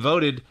people that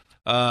voted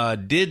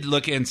did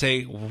look and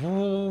say,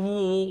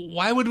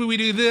 why would we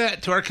do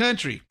that to our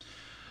country?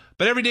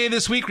 But every day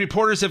this week,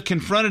 reporters have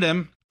confronted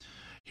him.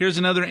 Here's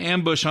another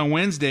ambush on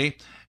Wednesday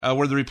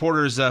where the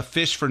reporters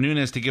fished for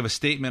Nunes to give a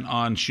statement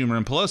on Schumer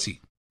and Pelosi.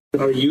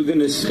 Are you going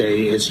to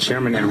stay as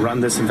chairman and run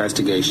this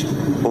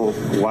investigation? Well,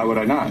 why would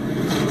I not?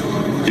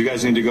 You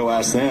guys need to go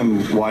ask them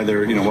why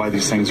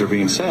these things are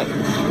being said.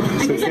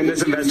 So can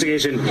this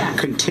investigation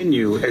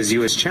continue as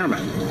you as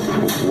chairman?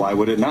 Why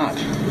would it not?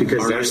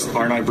 Because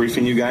aren't I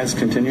briefing you guys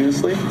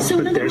continuously?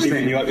 So but they're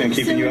keeping you up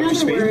to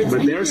speed.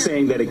 But they're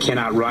saying that it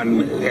cannot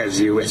run as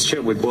you as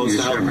chairman.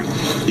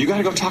 You got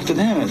to go talk to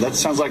them. That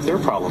sounds like their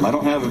problem. I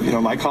don't have.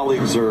 My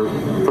colleagues are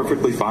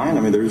perfectly fine.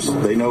 I mean,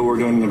 they know we're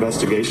doing an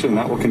investigation, and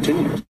that will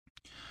continue.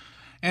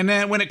 And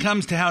then when it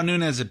comes to how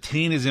Nunes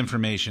obtained his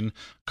information,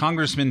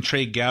 Congressman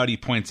Trey Gowdy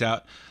points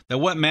out that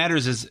what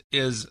matters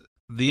is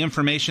the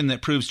information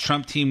that proves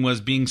Trump team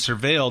was being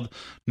surveilled,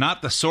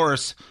 not the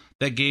source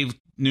that gave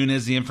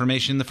Nunes the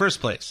information in the first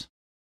place.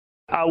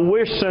 I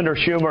wish Senator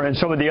Schumer and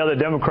some of the other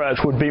Democrats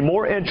would be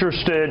more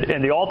interested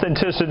in the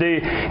authenticity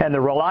and the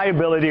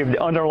reliability of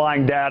the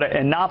underlying data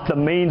and not the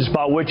means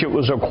by which it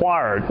was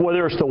acquired.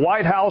 Whether it's the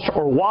White House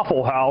or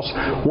Waffle House,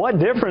 what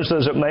difference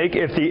does it make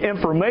if the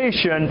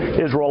information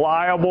is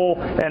reliable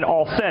and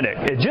authentic?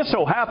 It just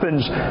so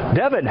happens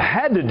Devin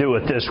had to do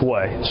it this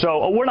way.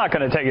 So we're not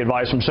going to take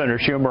advice from Senator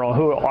Schumer on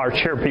who our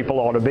chair people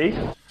ought to be.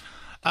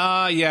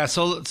 Yeah.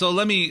 So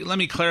let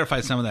me clarify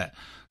some of that.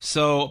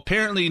 So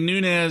apparently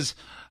Nunes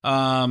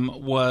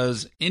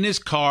was in his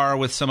car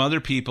with some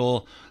other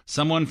people,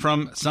 someone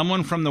from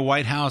the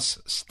White House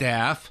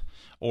staff,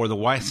 or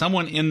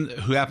someone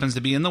who happens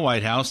to be in the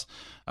White House,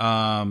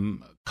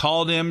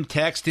 called him,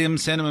 texted him,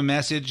 sent him a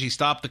message. He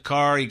stopped the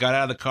car. He got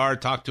out of the car,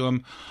 talked to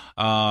him,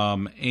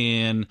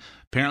 and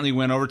apparently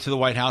went over to the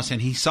White House,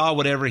 and he saw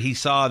whatever he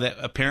saw that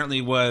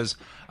apparently was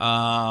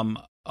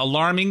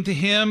alarming to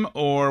him,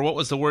 or what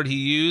was the word he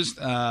used?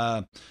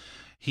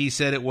 He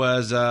said it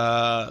was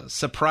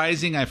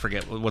surprising. I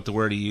forget what the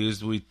word he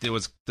used. It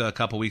was a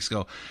couple weeks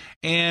ago.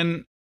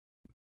 And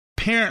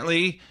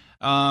apparently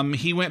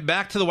he went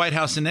back to the White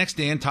House the next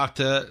day and talked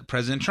to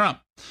President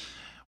Trump.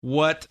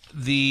 What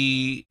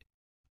the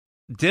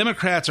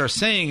Democrats are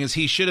saying is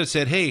he should have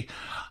said, hey,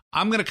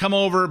 I'm going to come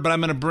over, but I'm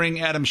going to bring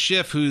Adam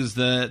Schiff, who's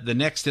the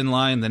next in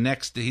line.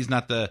 He's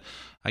not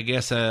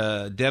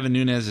Devin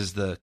Nunes is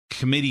the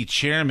committee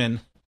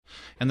chairman.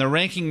 And the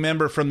ranking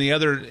member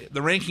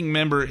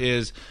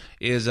is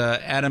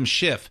Adam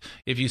Schiff.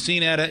 If you've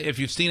seen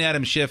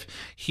Adam Schiff,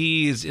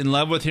 he's in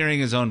love with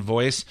hearing his own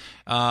voice,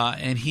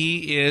 and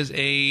he is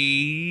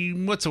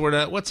what's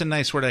a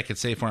nice word I could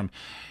say for him?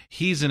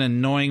 He's an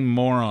annoying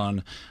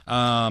moron,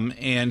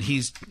 and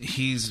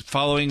he's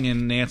following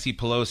in Nancy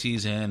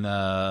Pelosi's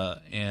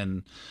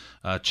and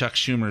Chuck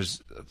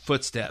Schumer's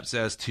footsteps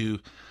as to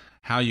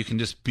how you can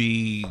just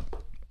be.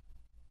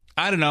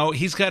 I don't know.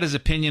 He's got his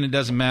opinion. It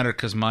doesn't matter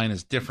because mine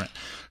is different.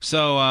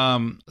 So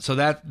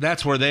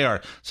that's where they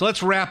are. So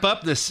let's wrap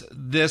up this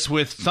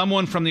with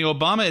someone from the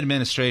Obama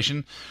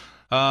administration.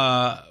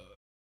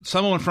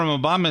 Someone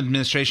from Obama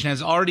administration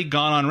has already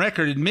gone on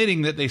record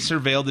admitting that they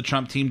surveilled the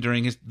Trump team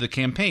during the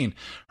campaign.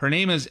 Her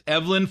name is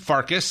Evelyn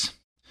Farkas.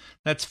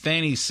 That's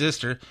Fanny's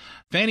sister.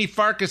 Fanny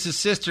Farkas'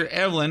 sister,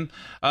 Evelyn.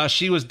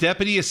 She was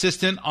deputy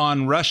assistant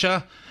on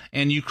Russia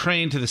and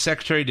Ukraine to the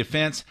Secretary of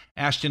Defense,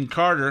 Ashton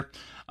Carter,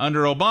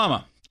 under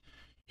Obama.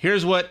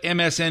 Here's what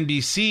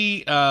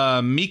MSNBC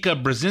Mika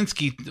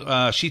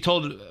Brzezinski, she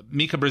told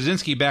Mika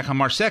Brzezinski back on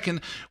March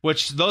 2nd,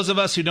 which those of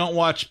us who don't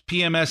watch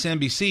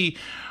PMSNBC,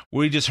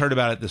 we just heard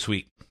about it this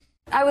week.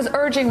 I was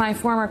urging my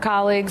former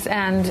colleagues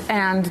and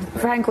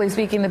frankly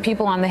speaking, the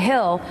people on the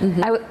Hill,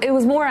 it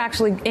was more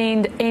actually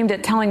aimed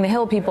at telling the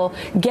Hill people,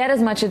 get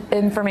as much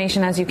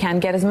information as you can,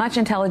 get as much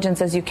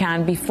intelligence as you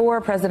can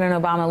before President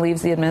Obama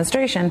leaves the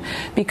administration,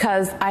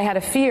 because I had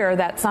a fear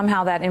that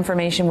somehow that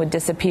information would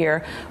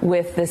disappear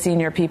with the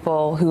senior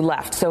people who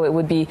left. So it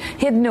would be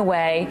hidden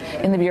away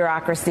in the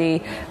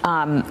bureaucracy,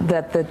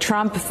 that the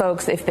Trump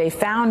folks, if they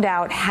found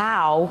out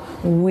how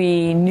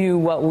we knew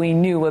what we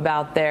knew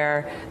about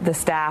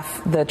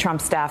the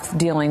Trump staff's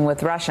dealing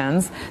with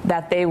Russians,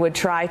 that they would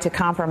try to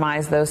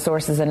compromise those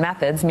sources and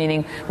methods,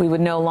 meaning we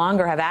would no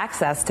longer have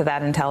access to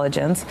that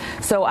intelligence.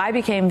 So I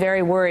became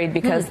very worried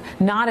because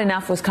not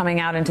enough was coming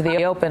out into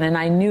the open, and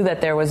I knew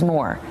that there was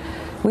more.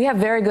 We have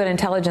very good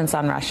intelligence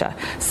on Russia.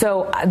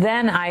 So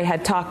then I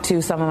had talked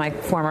to some of my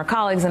former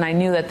colleagues, and I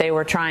knew that they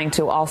were trying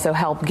to also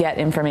help get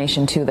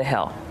information to the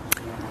Hill.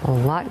 A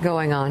lot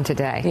going on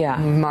today. Yeah.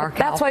 Mark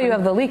That's why you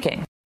have the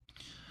leaking.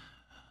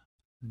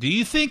 Do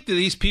you think that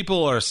these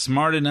people are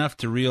smart enough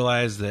to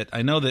realize that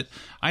I know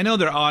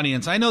their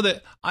audience. I know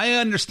that I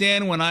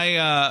understand when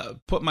I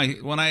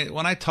when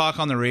I talk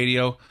on the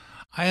radio,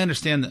 I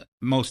understand that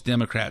most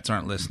Democrats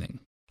aren't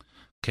listening.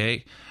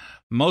 Okay?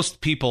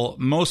 Most people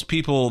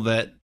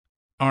that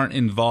aren't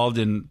involved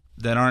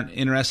that aren't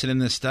interested in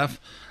this stuff,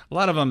 a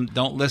lot of them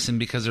don't listen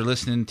because they're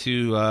listening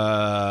to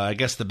I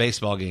guess the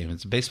baseball game.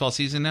 It's baseball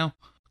season now.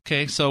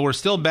 Okay, so we're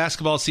still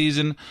basketball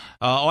season.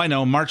 I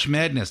know, March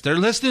Madness. They're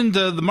listening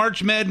to the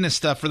March Madness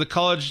stuff for the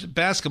college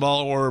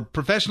basketball or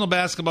professional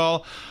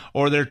basketball,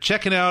 or they're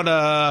checking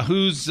out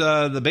who's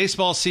the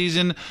baseball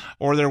season,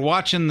 or they're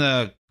watching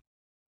the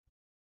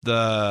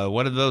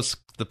what are those,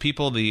 the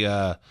people,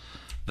 the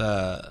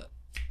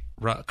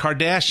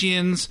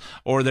Kardashians,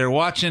 or they're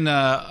watching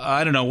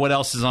I don't know what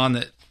else is on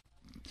that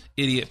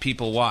idiot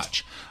people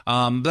watch.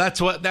 That's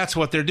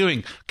what they're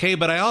doing. Okay,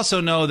 but I also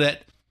know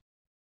that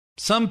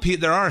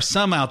there are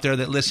some out there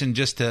that listen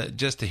just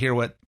to hear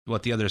what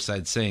the other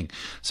side's saying.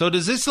 So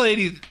does this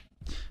lady,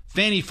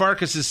 Fanny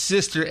Farkas'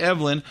 sister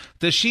Evelyn,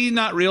 does she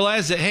not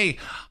realize that, hey,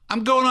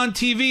 I'm going on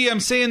TV,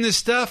 I'm saying this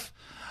stuff,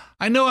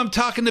 I know I'm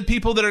talking to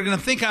people that are going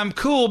to think I'm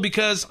cool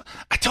because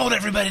I told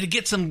everybody to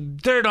get some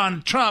dirt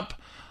on Trump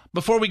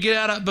before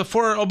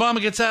Obama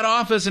gets out of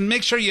office, and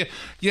make sure you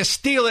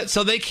steal it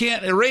so they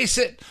can't erase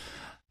it.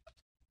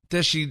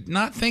 Does she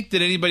not think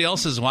that anybody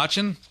else is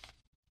watching?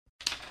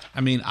 I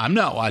mean, I'm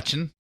not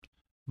watching,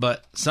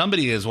 but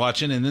somebody is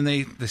watching, and then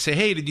they say,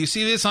 hey, did you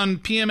see this on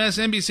PMS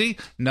NBC?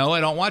 No, I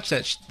don't watch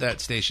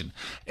that station.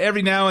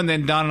 Every now and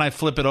then, Don and I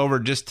flip it over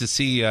just to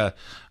see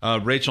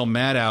Rachel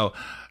Maddow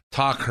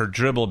talk her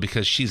dribble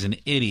because she's an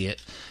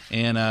idiot.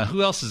 And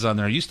who else is on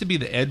there? It used to be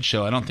the Ed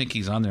Show. I don't think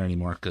he's on there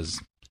anymore because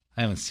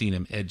I haven't seen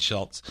him. Ed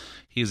Schultz.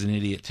 He's an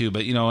idiot, too.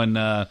 But, and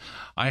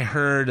I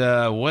heard,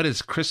 what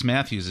is Chris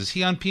Matthews? Is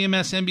he on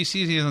PMS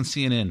NBC? He's on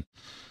CNN.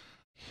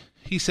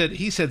 He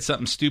said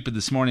something stupid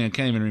this morning. I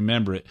can't even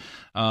remember it.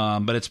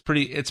 But it's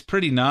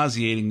pretty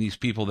nauseating, these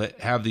people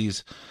that have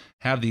these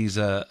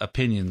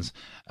opinions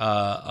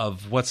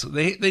of what's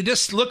they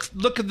just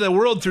look at the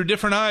world through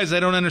different eyes. I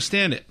don't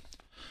understand it.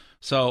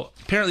 So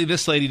apparently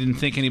this lady didn't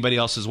think anybody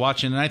else is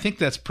watching, and I think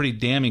that's pretty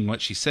damning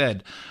what she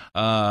said.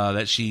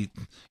 That she,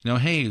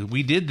 hey,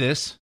 we did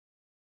this.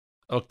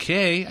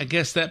 Okay, I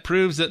guess that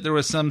proves that there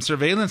was some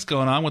surveillance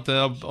going on with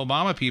the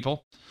Obama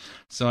people.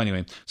 So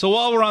anyway,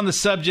 while we're on the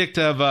subject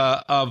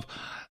of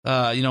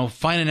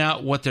finding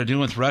out what they're doing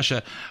with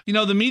Russia,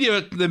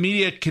 the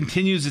media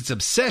continues its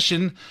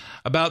obsession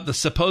about the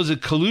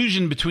supposed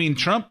collusion between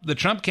the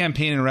Trump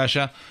campaign and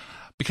Russia,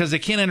 because they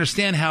can't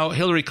understand how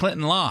Hillary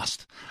Clinton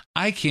lost.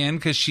 I can,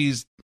 because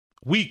she's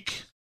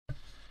weak,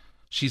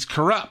 she's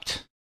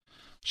corrupt,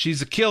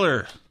 she's a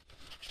killer,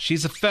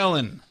 she's a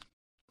felon.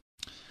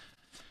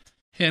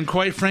 And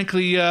quite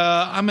frankly,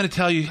 I'm going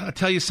to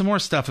tell you some more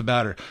stuff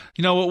about her.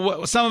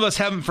 What some of us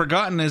haven't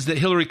forgotten is that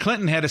Hillary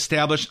Clinton had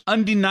established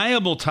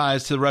undeniable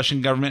ties to the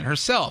Russian government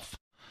herself.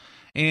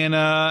 And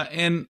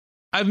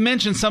I've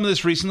mentioned some of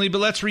this recently, but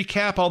let's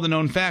recap all the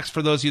known facts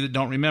for those of you that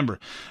don't remember.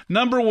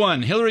 Number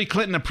one, Hillary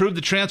Clinton approved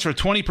the transfer of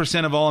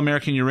 20% of all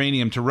American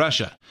uranium to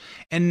Russia,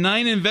 and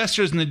 9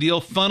 investors in the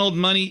deal funneled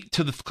money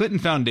to the Clinton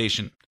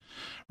Foundation.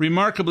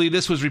 Remarkably,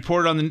 this was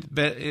reported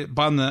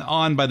by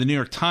the New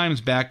York Times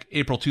back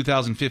April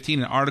 2015,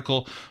 an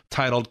article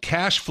titled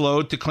 "Cash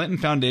Flowed to Clinton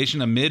Foundation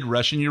Amid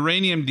Russian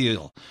Uranium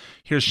Deal."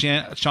 Here's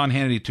Sean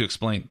Hannity to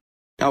explain.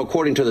 Now,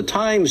 according to the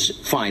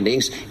Times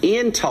findings,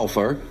 Ian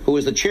Telfer, who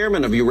is the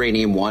chairman of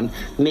Uranium One,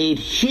 made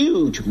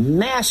huge,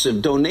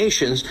 massive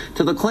donations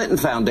to the Clinton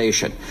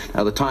Foundation.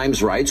 Now, the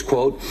Times writes,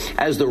 quote,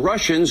 as the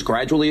Russians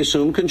gradually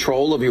assumed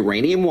control of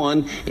Uranium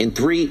One in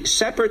 3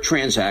 separate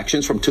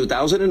transactions from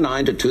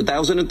 2009 to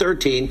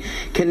 2013,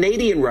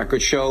 Canadian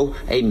records show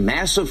a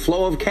massive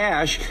flow of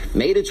cash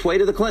made its way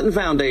to the Clinton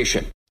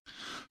Foundation.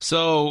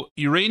 So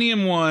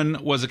Uranium One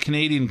was a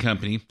Canadian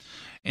company,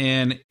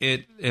 and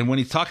when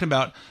he's talking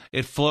about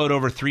it flowed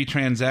over 3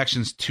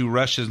 transactions to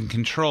Russian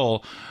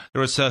control,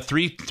 there was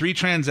three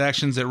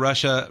transactions that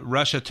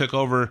Russia took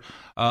over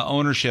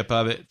ownership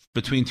of it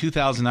between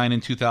 2009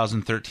 and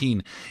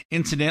 2013.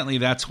 Incidentally,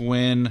 that's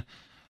when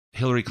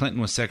Hillary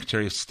Clinton was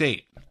Secretary of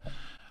State.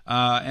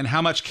 And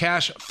how much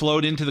cash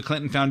flowed into the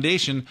Clinton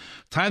Foundation,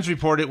 Times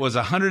reported it was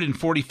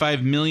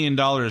 $145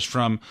 million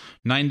from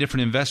 9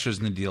 different investors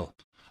in the deal.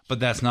 But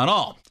that's not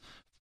all.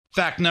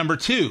 Fact number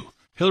 2,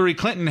 Hillary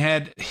Clinton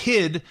had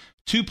hid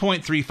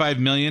 $2.35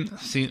 million.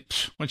 See,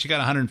 once you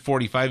got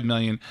 $145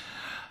 million,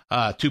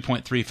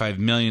 $2.35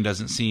 million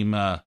doesn't seem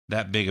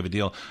that big of a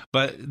deal.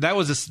 But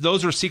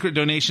those were secret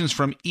donations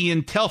from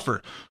Ian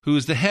Telfer, who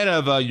is the head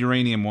of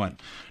Uranium One.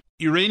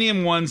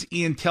 Uranium One's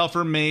Ian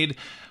Telfer made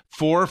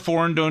 4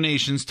 foreign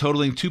donations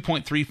totaling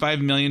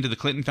 $2.35 million to the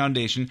Clinton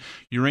Foundation.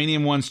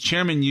 Uranium One's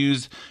chairman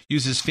used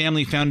his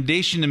family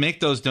foundation to make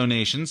those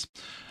donations.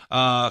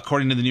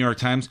 According to the New York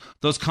Times,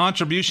 those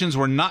contributions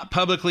were not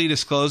publicly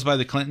disclosed by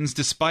the Clintons,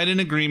 despite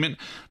an agreement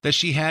that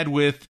she had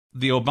with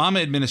the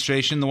Obama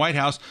administration, the White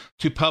House,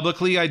 to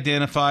publicly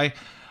identify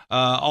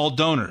all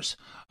donors.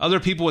 Other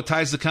people with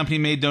ties to the company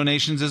made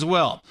donations as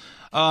well.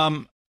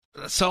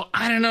 So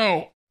I don't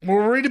know.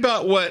 We're worried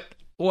about what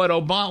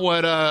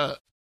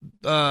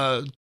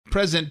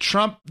President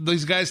Trump,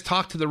 these guys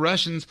talk to the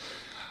Russians,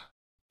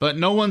 but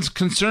no one's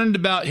concerned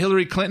about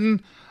Hillary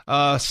Clinton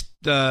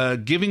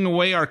giving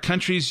away our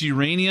country's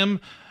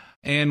uranium.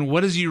 And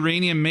what is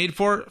uranium made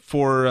for?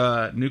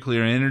 For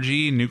nuclear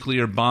energy,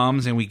 nuclear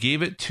bombs, and we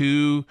gave it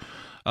to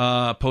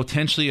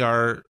potentially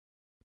our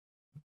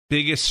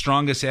biggest,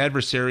 strongest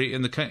adversary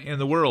in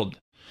the world.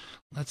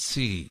 Let's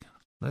see.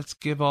 Let's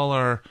give all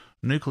our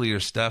nuclear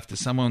stuff to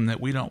someone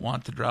that we don't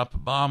want to drop a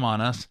bomb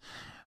on us.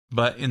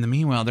 But in the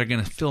meanwhile, they're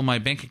going to fill my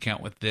bank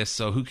account with this,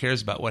 so who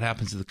cares about what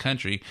happens to the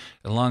country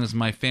as long as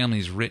my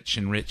family's rich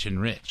and rich and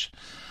rich.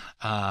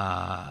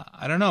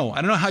 I don't know.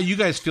 I don't know how you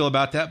guys feel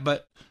about that,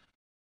 but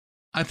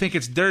I think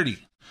it's dirty.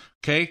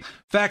 Okay.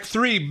 Fact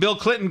 3, Bill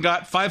Clinton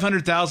got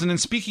 $500,000 in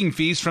speaking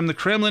fees from the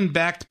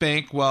Kremlin-backed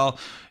bank while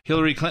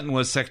Hillary Clinton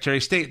was Secretary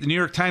of State. The New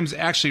York Times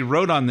actually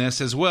wrote on this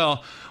as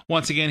well.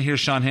 Once again, here's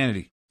Sean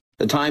Hannity.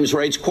 The Times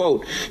writes,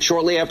 quote,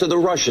 shortly after the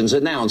Russians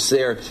announced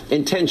their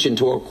intention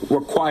to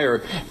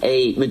acquire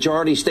a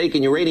majority stake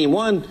in Uranium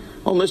One,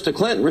 well, Mr.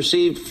 Clinton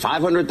received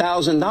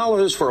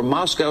 $500,000 for a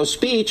Moscow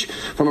speech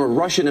from a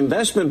Russian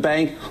investment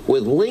bank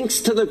with links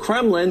to the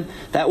Kremlin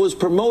that was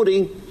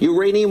promoting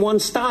Uranium One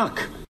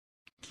stock.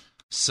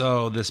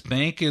 So this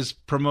bank is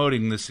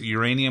promoting this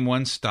Uranium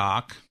One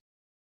stock.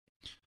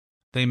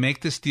 They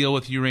make this deal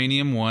with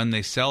Uranium One.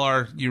 They sell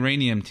our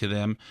uranium to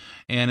them.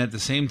 And at the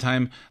same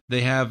time,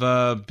 they have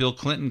Bill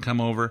Clinton come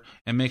over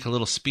and make a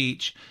little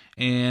speech.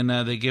 And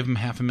they give him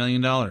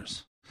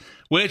 $500,000,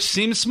 which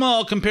seems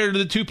small compared to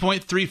the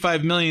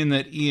 $2.35 million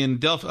that Ian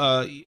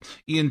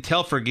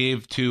Telfer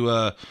gave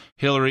to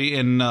Hillary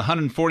and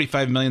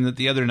 $145 million that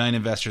the other 9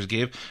 investors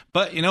gave.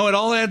 But, you know, it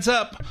all adds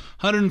up.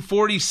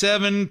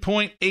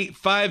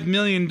 $147.85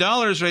 million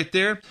right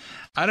there.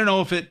 I don't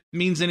know if it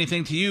means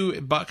anything to you.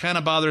 It kind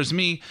of bothers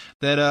me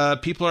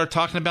that people are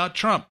talking about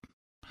Trump.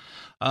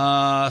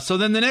 So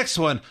then the next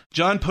one,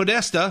 John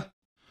Podesta.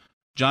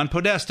 John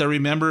Podesta,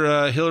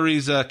 remember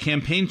Hillary's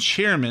campaign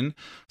chairman,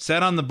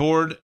 sat on the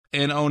board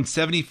and owned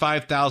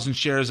 75,000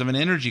 shares of an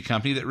energy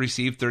company that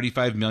received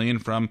 $35 million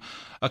from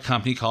a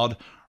company called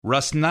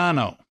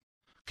Rusnano.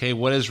 Okay,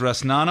 what is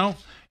Rusnano?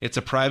 It's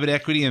a private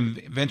equity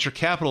and venture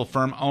capital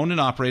firm owned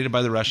and operated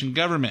by the Russian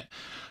government.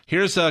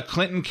 Here's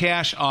Clinton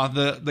Cash,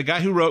 the guy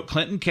who wrote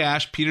Clinton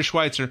Cash, Peter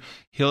Schweitzer.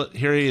 Here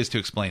he is to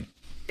explain.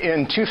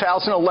 In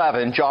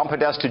 2011, John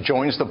Podesta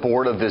joins the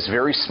board of this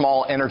very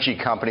small energy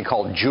company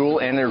called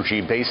Juul Energy,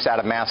 based out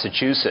of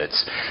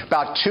Massachusetts.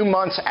 About 2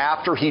 months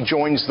after he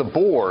joins the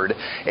board,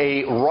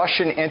 a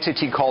Russian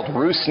entity called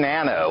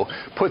Rusnano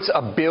puts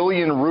 1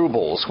 billion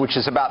rubles, which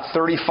is about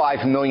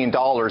 $35 million,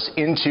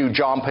 into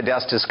John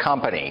Podesta's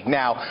company.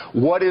 Now,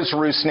 what is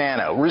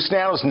Rusnano?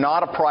 Rusnano is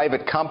not a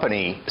private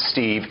company,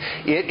 Steve.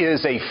 It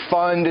is a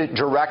fund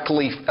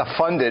directly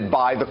funded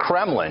by the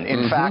Kremlin.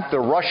 In fact, the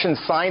Russian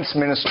science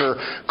minister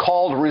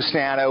called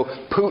Rusnano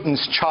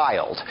Putin's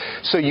child.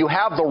 So you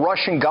have the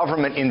Russian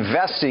government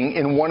investing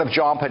in one of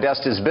John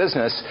Podesta's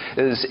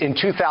businesses in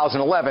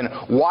 2011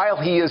 while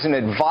he is an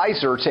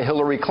advisor to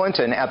Hillary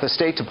Clinton at the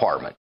State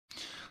Department.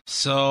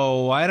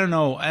 So I don't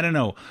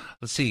know.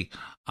 Let's see.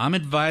 I'm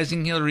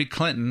advising Hillary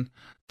Clinton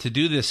to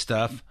do this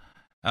stuff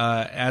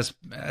as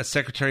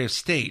Secretary of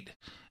State.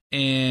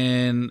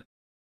 And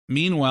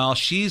meanwhile,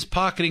 she's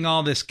pocketing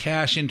all this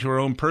cash into her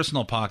own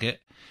personal pocket.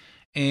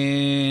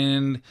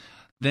 And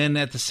then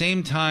at the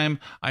same time,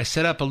 I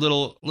set up a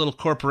little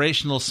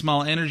corporation, a little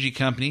small energy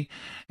company,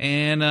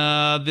 and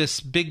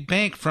this big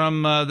bank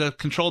from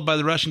controlled by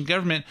the Russian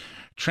government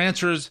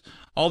transfers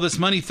all this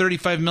money,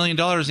 $35 million,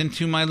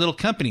 into my little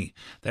company.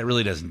 That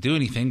really doesn't do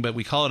anything, but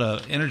we call it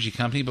an energy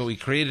company, but we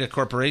created a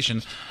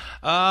corporation.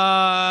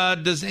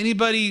 Does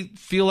anybody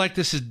feel like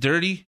this is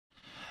dirty?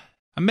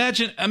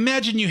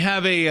 Imagine you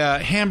have a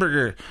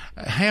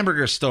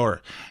hamburger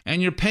store,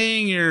 and you're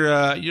paying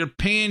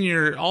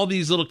all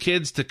these little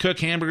kids to cook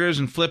hamburgers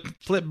and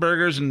flip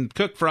burgers and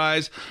cook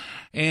fries,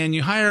 and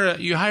you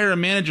hire a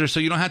manager so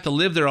you don't have to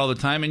live there all the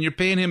time, and you're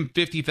paying him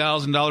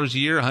 $50,000 a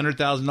year,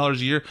 $100,000 a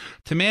year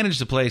to manage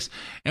the place.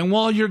 And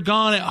while you're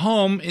gone at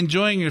home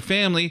enjoying your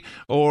family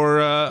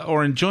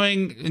or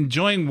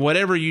enjoying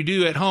whatever you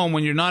do at home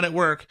when you're not at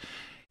work,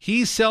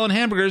 he's selling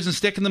hamburgers and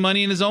sticking the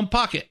money in his own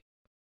pocket.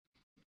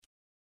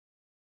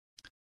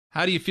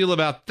 How do you feel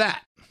about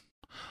that?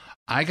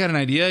 I got an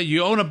idea.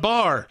 You own a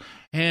bar,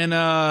 and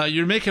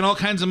you're making all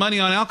kinds of money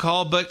on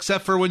alcohol, but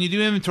except for when you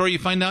do inventory, you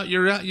find out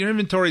your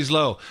inventory's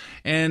low.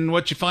 And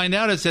what you find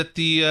out is that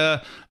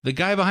the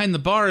guy behind the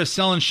bar is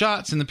selling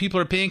shots, and the people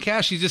are paying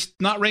cash. He's just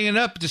not ringing it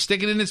up, just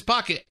sticking it in his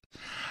pocket.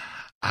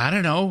 I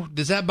don't know.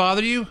 Does that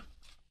bother you?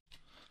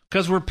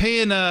 Because we're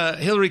paying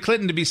Hillary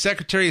Clinton to be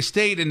Secretary of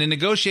State and to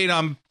negotiate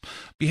on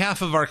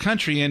behalf of our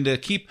country and to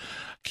keep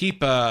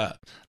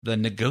the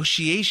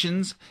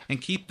negotiations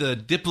and keep the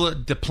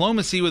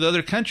diplomacy with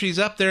other countries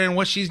up there. And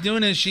what she's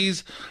doing is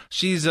she's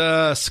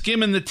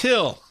skimming the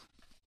till.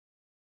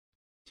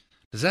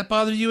 Does that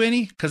bother you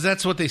any? Because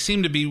that's what they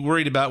seem to be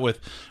worried about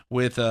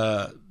with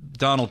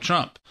Donald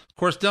Trump. Of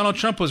course, Donald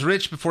Trump was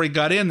rich before he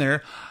got in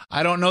there.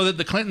 I don't know that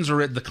the Clintons were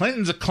rich. The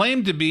Clintons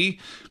claimed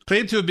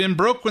to have been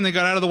broke when they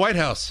got out of the White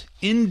House,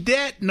 in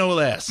debt no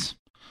less.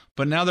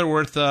 But now they're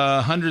worth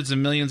hundreds of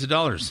millions of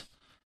dollars.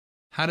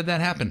 How did that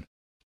happen?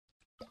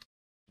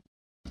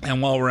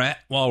 And while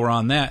we're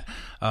on that,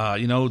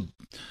 Barack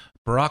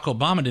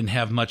Obama didn't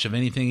have much of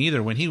anything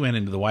either when he went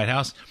into the White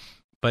House,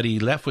 but he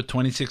left with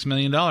 $26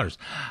 million.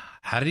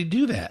 How did he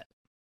do that?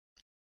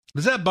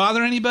 Does that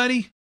bother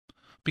anybody?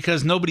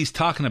 Because nobody's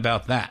talking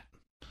about that.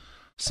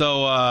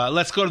 So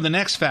let's go to the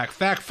next fact.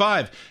 Fact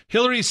 5.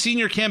 Hillary's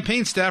senior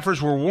campaign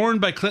staffers were warned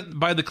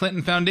by the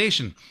Clinton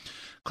Foundation.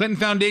 Clinton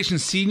Foundation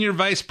Senior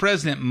Vice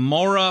President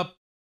Maura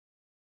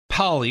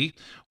Pally,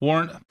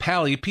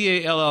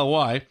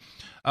 P-A-L-L-Y,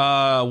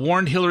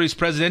 warned Hillary's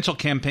presidential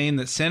campaign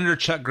that Senator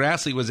Chuck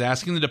Grassley was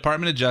asking the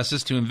Department of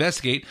Justice to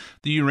investigate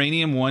the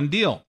Uranium One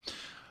deal.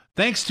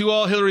 Thanks to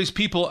all Hillary's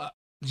people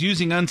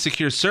using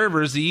unsecured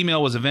servers, the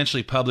email was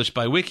eventually published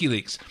by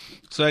WikiLeaks.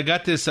 So I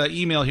got this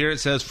email here. It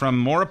says, from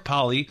Maura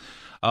Pally,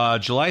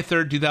 July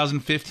 3rd,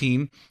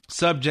 2015.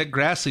 Subject,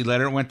 Grassley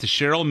letter. It went to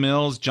Cheryl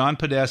Mills, John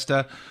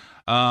Podesta,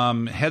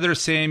 Heather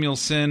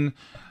Samuelson,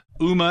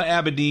 Uma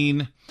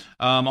Abedin,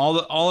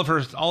 all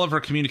of her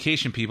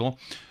communication people.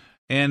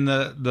 And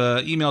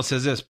the email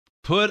says this: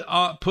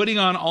 putting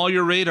on all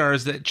your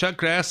radars that Chuck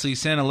Grassley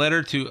sent a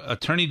letter to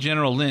Attorney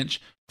General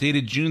Lynch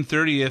dated June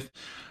 30th,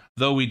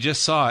 though we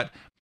just saw it,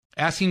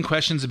 asking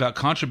questions about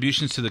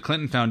contributions to the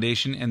Clinton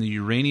Foundation and the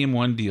Uranium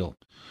One deal.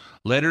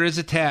 Letter is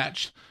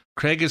attached.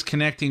 Craig is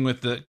connecting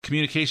with the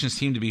communications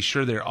team to be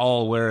sure they're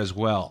all aware as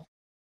well.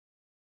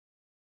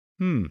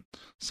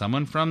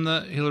 Someone from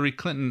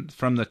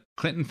the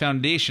Clinton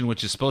Foundation,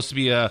 which is supposed to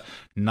be a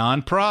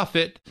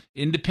nonprofit,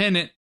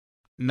 independent,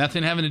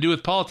 nothing having to do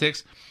with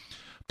politics.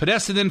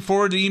 Podesta then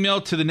forwarded the email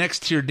to the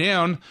next tier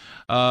down,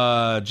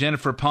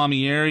 Jennifer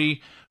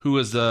Palmieri, who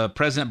was the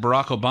President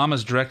Barack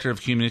Obama's director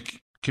of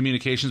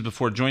communications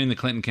before joining the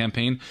Clinton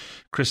campaign,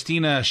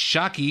 Christina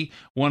Shockey,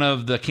 one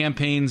of the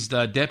campaign's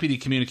deputy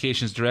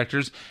communications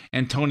directors,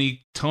 and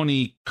Tony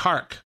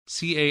Kark,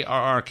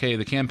 C-A-R-R-K,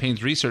 the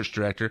campaign's research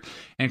director,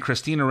 and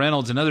Christina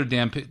Reynolds, another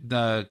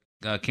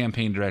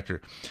campaign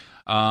director.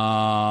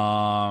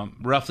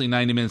 Roughly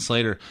 90 minutes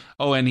later.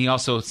 Oh, and he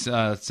also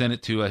sent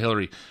it to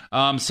Hillary.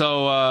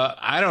 So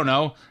I don't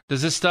know.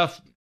 Does this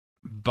stuff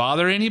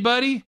bother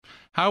anybody?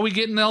 How are we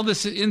getting all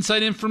this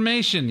inside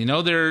information? You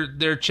know,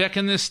 they're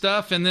checking this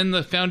stuff, and then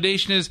the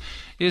foundation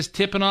is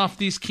tipping off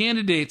these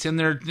candidates, and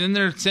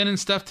they're sending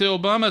stuff to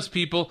Obama's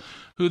people,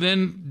 who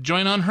then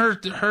join on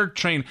her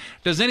train.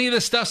 Does any of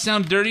this stuff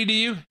sound dirty to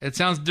you? It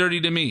sounds dirty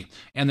to me.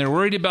 And they're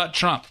worried about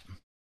Trump.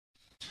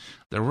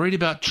 They're worried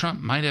about Trump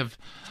might have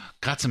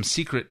got some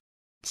secret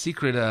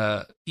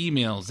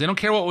emails. They don't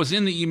care what was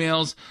in the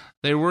emails.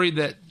 They're worried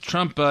that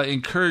Trump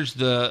encouraged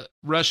the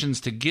Russians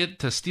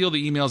to steal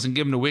the emails and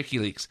give them to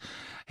WikiLeaks.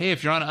 Hey,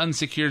 if you're on an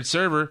unsecured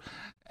server,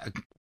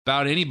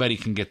 about anybody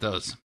can get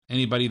those.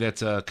 Anybody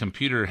that's a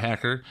computer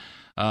hacker,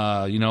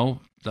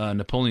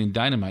 Napoleon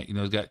Dynamite,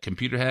 he's got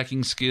computer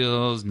hacking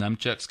skills,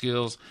 nunchuck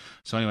skills.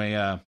 So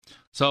anyway,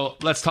 so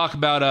let's talk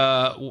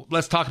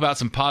about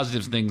some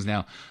positive things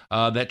now.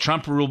 That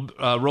Trump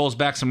rolls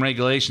back some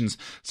regulations.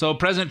 So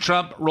President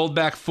Trump rolled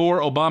back 4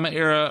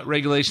 Obama-era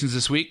regulations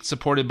this week,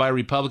 supported by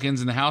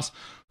Republicans in the House,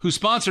 who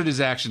sponsored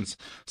his actions.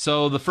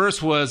 So the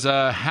first was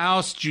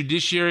House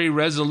Judiciary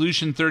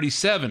Resolution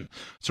 37.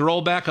 It's a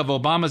rollback of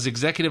Obama's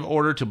executive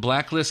order to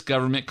blacklist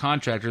government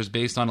contractors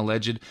based on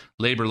alleged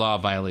labor law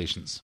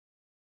violations.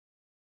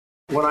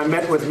 When I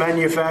met with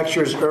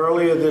manufacturers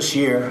earlier this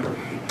year,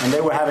 and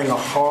they were having a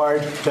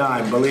hard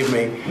time, believe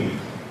me,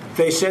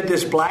 they said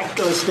this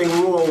blacklisting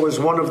rule was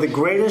one of the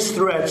greatest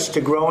threats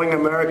to growing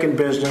American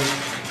business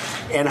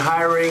in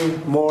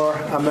hiring more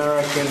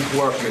American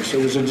workers.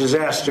 It was a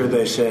disaster,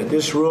 they said.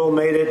 This rule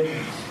made it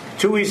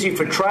too easy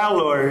for trial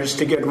lawyers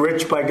to get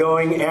rich by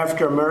going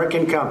after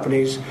American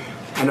companies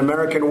and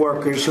American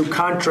workers who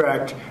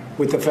contract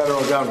with the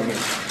federal government,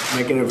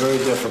 making it very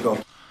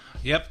difficult.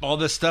 Yep, all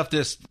this stuff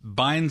just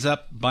binds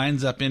up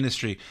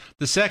industry.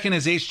 The second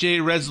is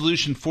HJ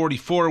Resolution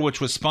 44,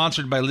 which was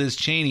sponsored by Liz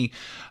Cheney.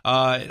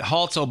 It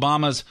halts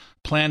Obama's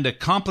plan to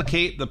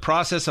complicate the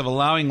process of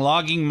allowing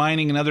logging,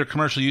 mining, and other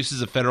commercial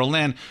uses of federal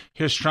land.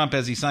 Here's Trump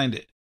as he signed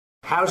it.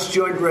 House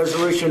Joint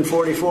Resolution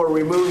 44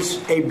 removes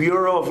a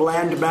Bureau of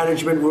Land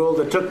Management rule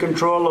that took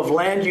control of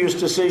land use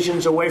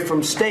decisions away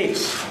from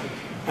states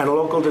and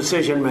local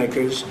decision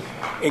makers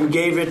and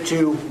gave it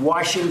to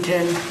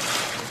Washington.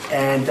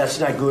 And that's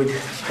not good.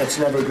 That's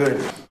never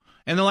good.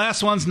 And the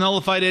last one's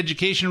nullified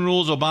education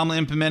rules. Obama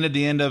implemented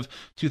the end of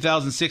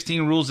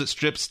 2016 rules that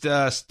stripped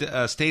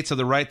states of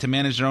the right to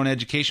manage their own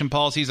education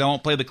policies. I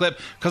won't play the clip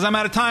because I'm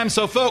out of time.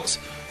 So, folks,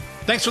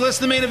 thanks for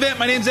listening to The Main Event.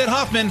 My name's Ed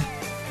Hoffman.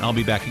 And I'll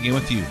be back again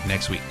with you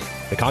next week.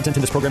 The content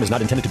in this program is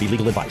not intended to be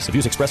legal advice. The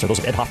views expressed are those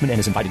of Ed Hoffman and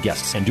his invited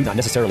guests and do not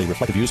necessarily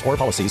reflect the views or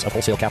policies of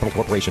Wholesale Capital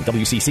Corporation.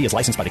 WCC is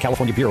licensed by the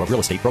California Bureau of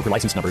Real Estate, broker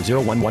license number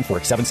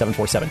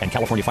 01147747, and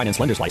California Finance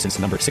Lenders License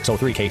number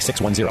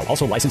 603K610.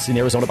 Also licensed in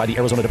Arizona by the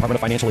Arizona Department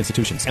of Financial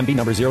Institutions, MB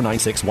number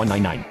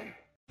 096199.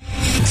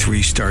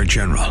 3-star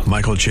General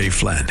Michael J.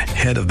 Flynn,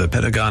 head of the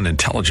Pentagon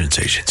Intelligence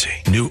Agency,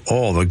 knew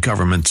all the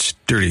government's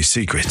dirty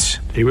secrets.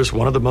 He was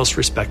one of the most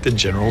respected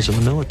generals in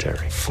the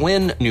military.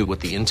 Flynn knew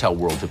what the intel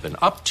world had been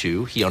up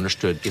to. He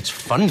understood its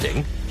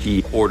funding.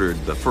 He ordered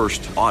the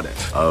first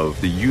audit of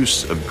the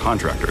use of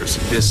contractors.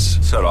 This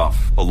set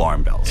off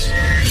alarm bells.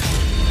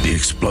 The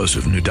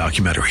explosive new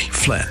documentary,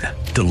 Flynn,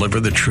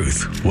 Deliver the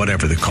Truth,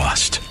 Whatever the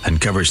Cost,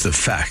 uncovers the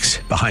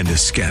facts behind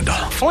this scandal.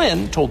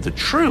 Flynn told the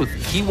truth.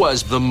 He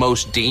was the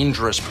most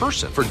dangerous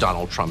person for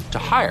Donald Trump to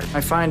hire. I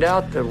find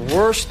out the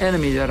worst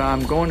enemy that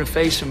I'm going to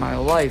face in my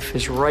life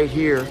is right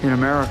here in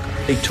America.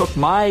 They took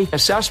my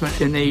assessment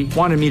and they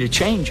wanted me to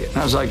change it. And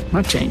I was like, I'm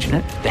not changing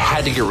it. They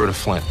had to get rid of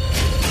Flynn.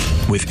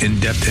 With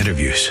in-depth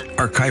interviews,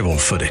 archival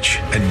footage,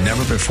 and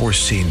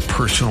never-before-seen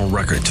personal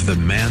records of the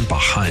man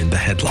behind the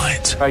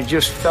headlines. I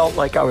just felt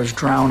like I was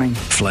drowning.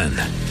 Flynn,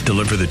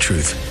 Deliver the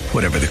Truth,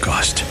 Whatever the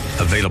Cost.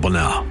 Available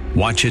now.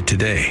 Watch it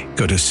today.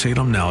 Go to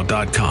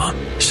salemnow.com.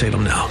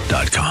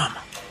 salemnow.com.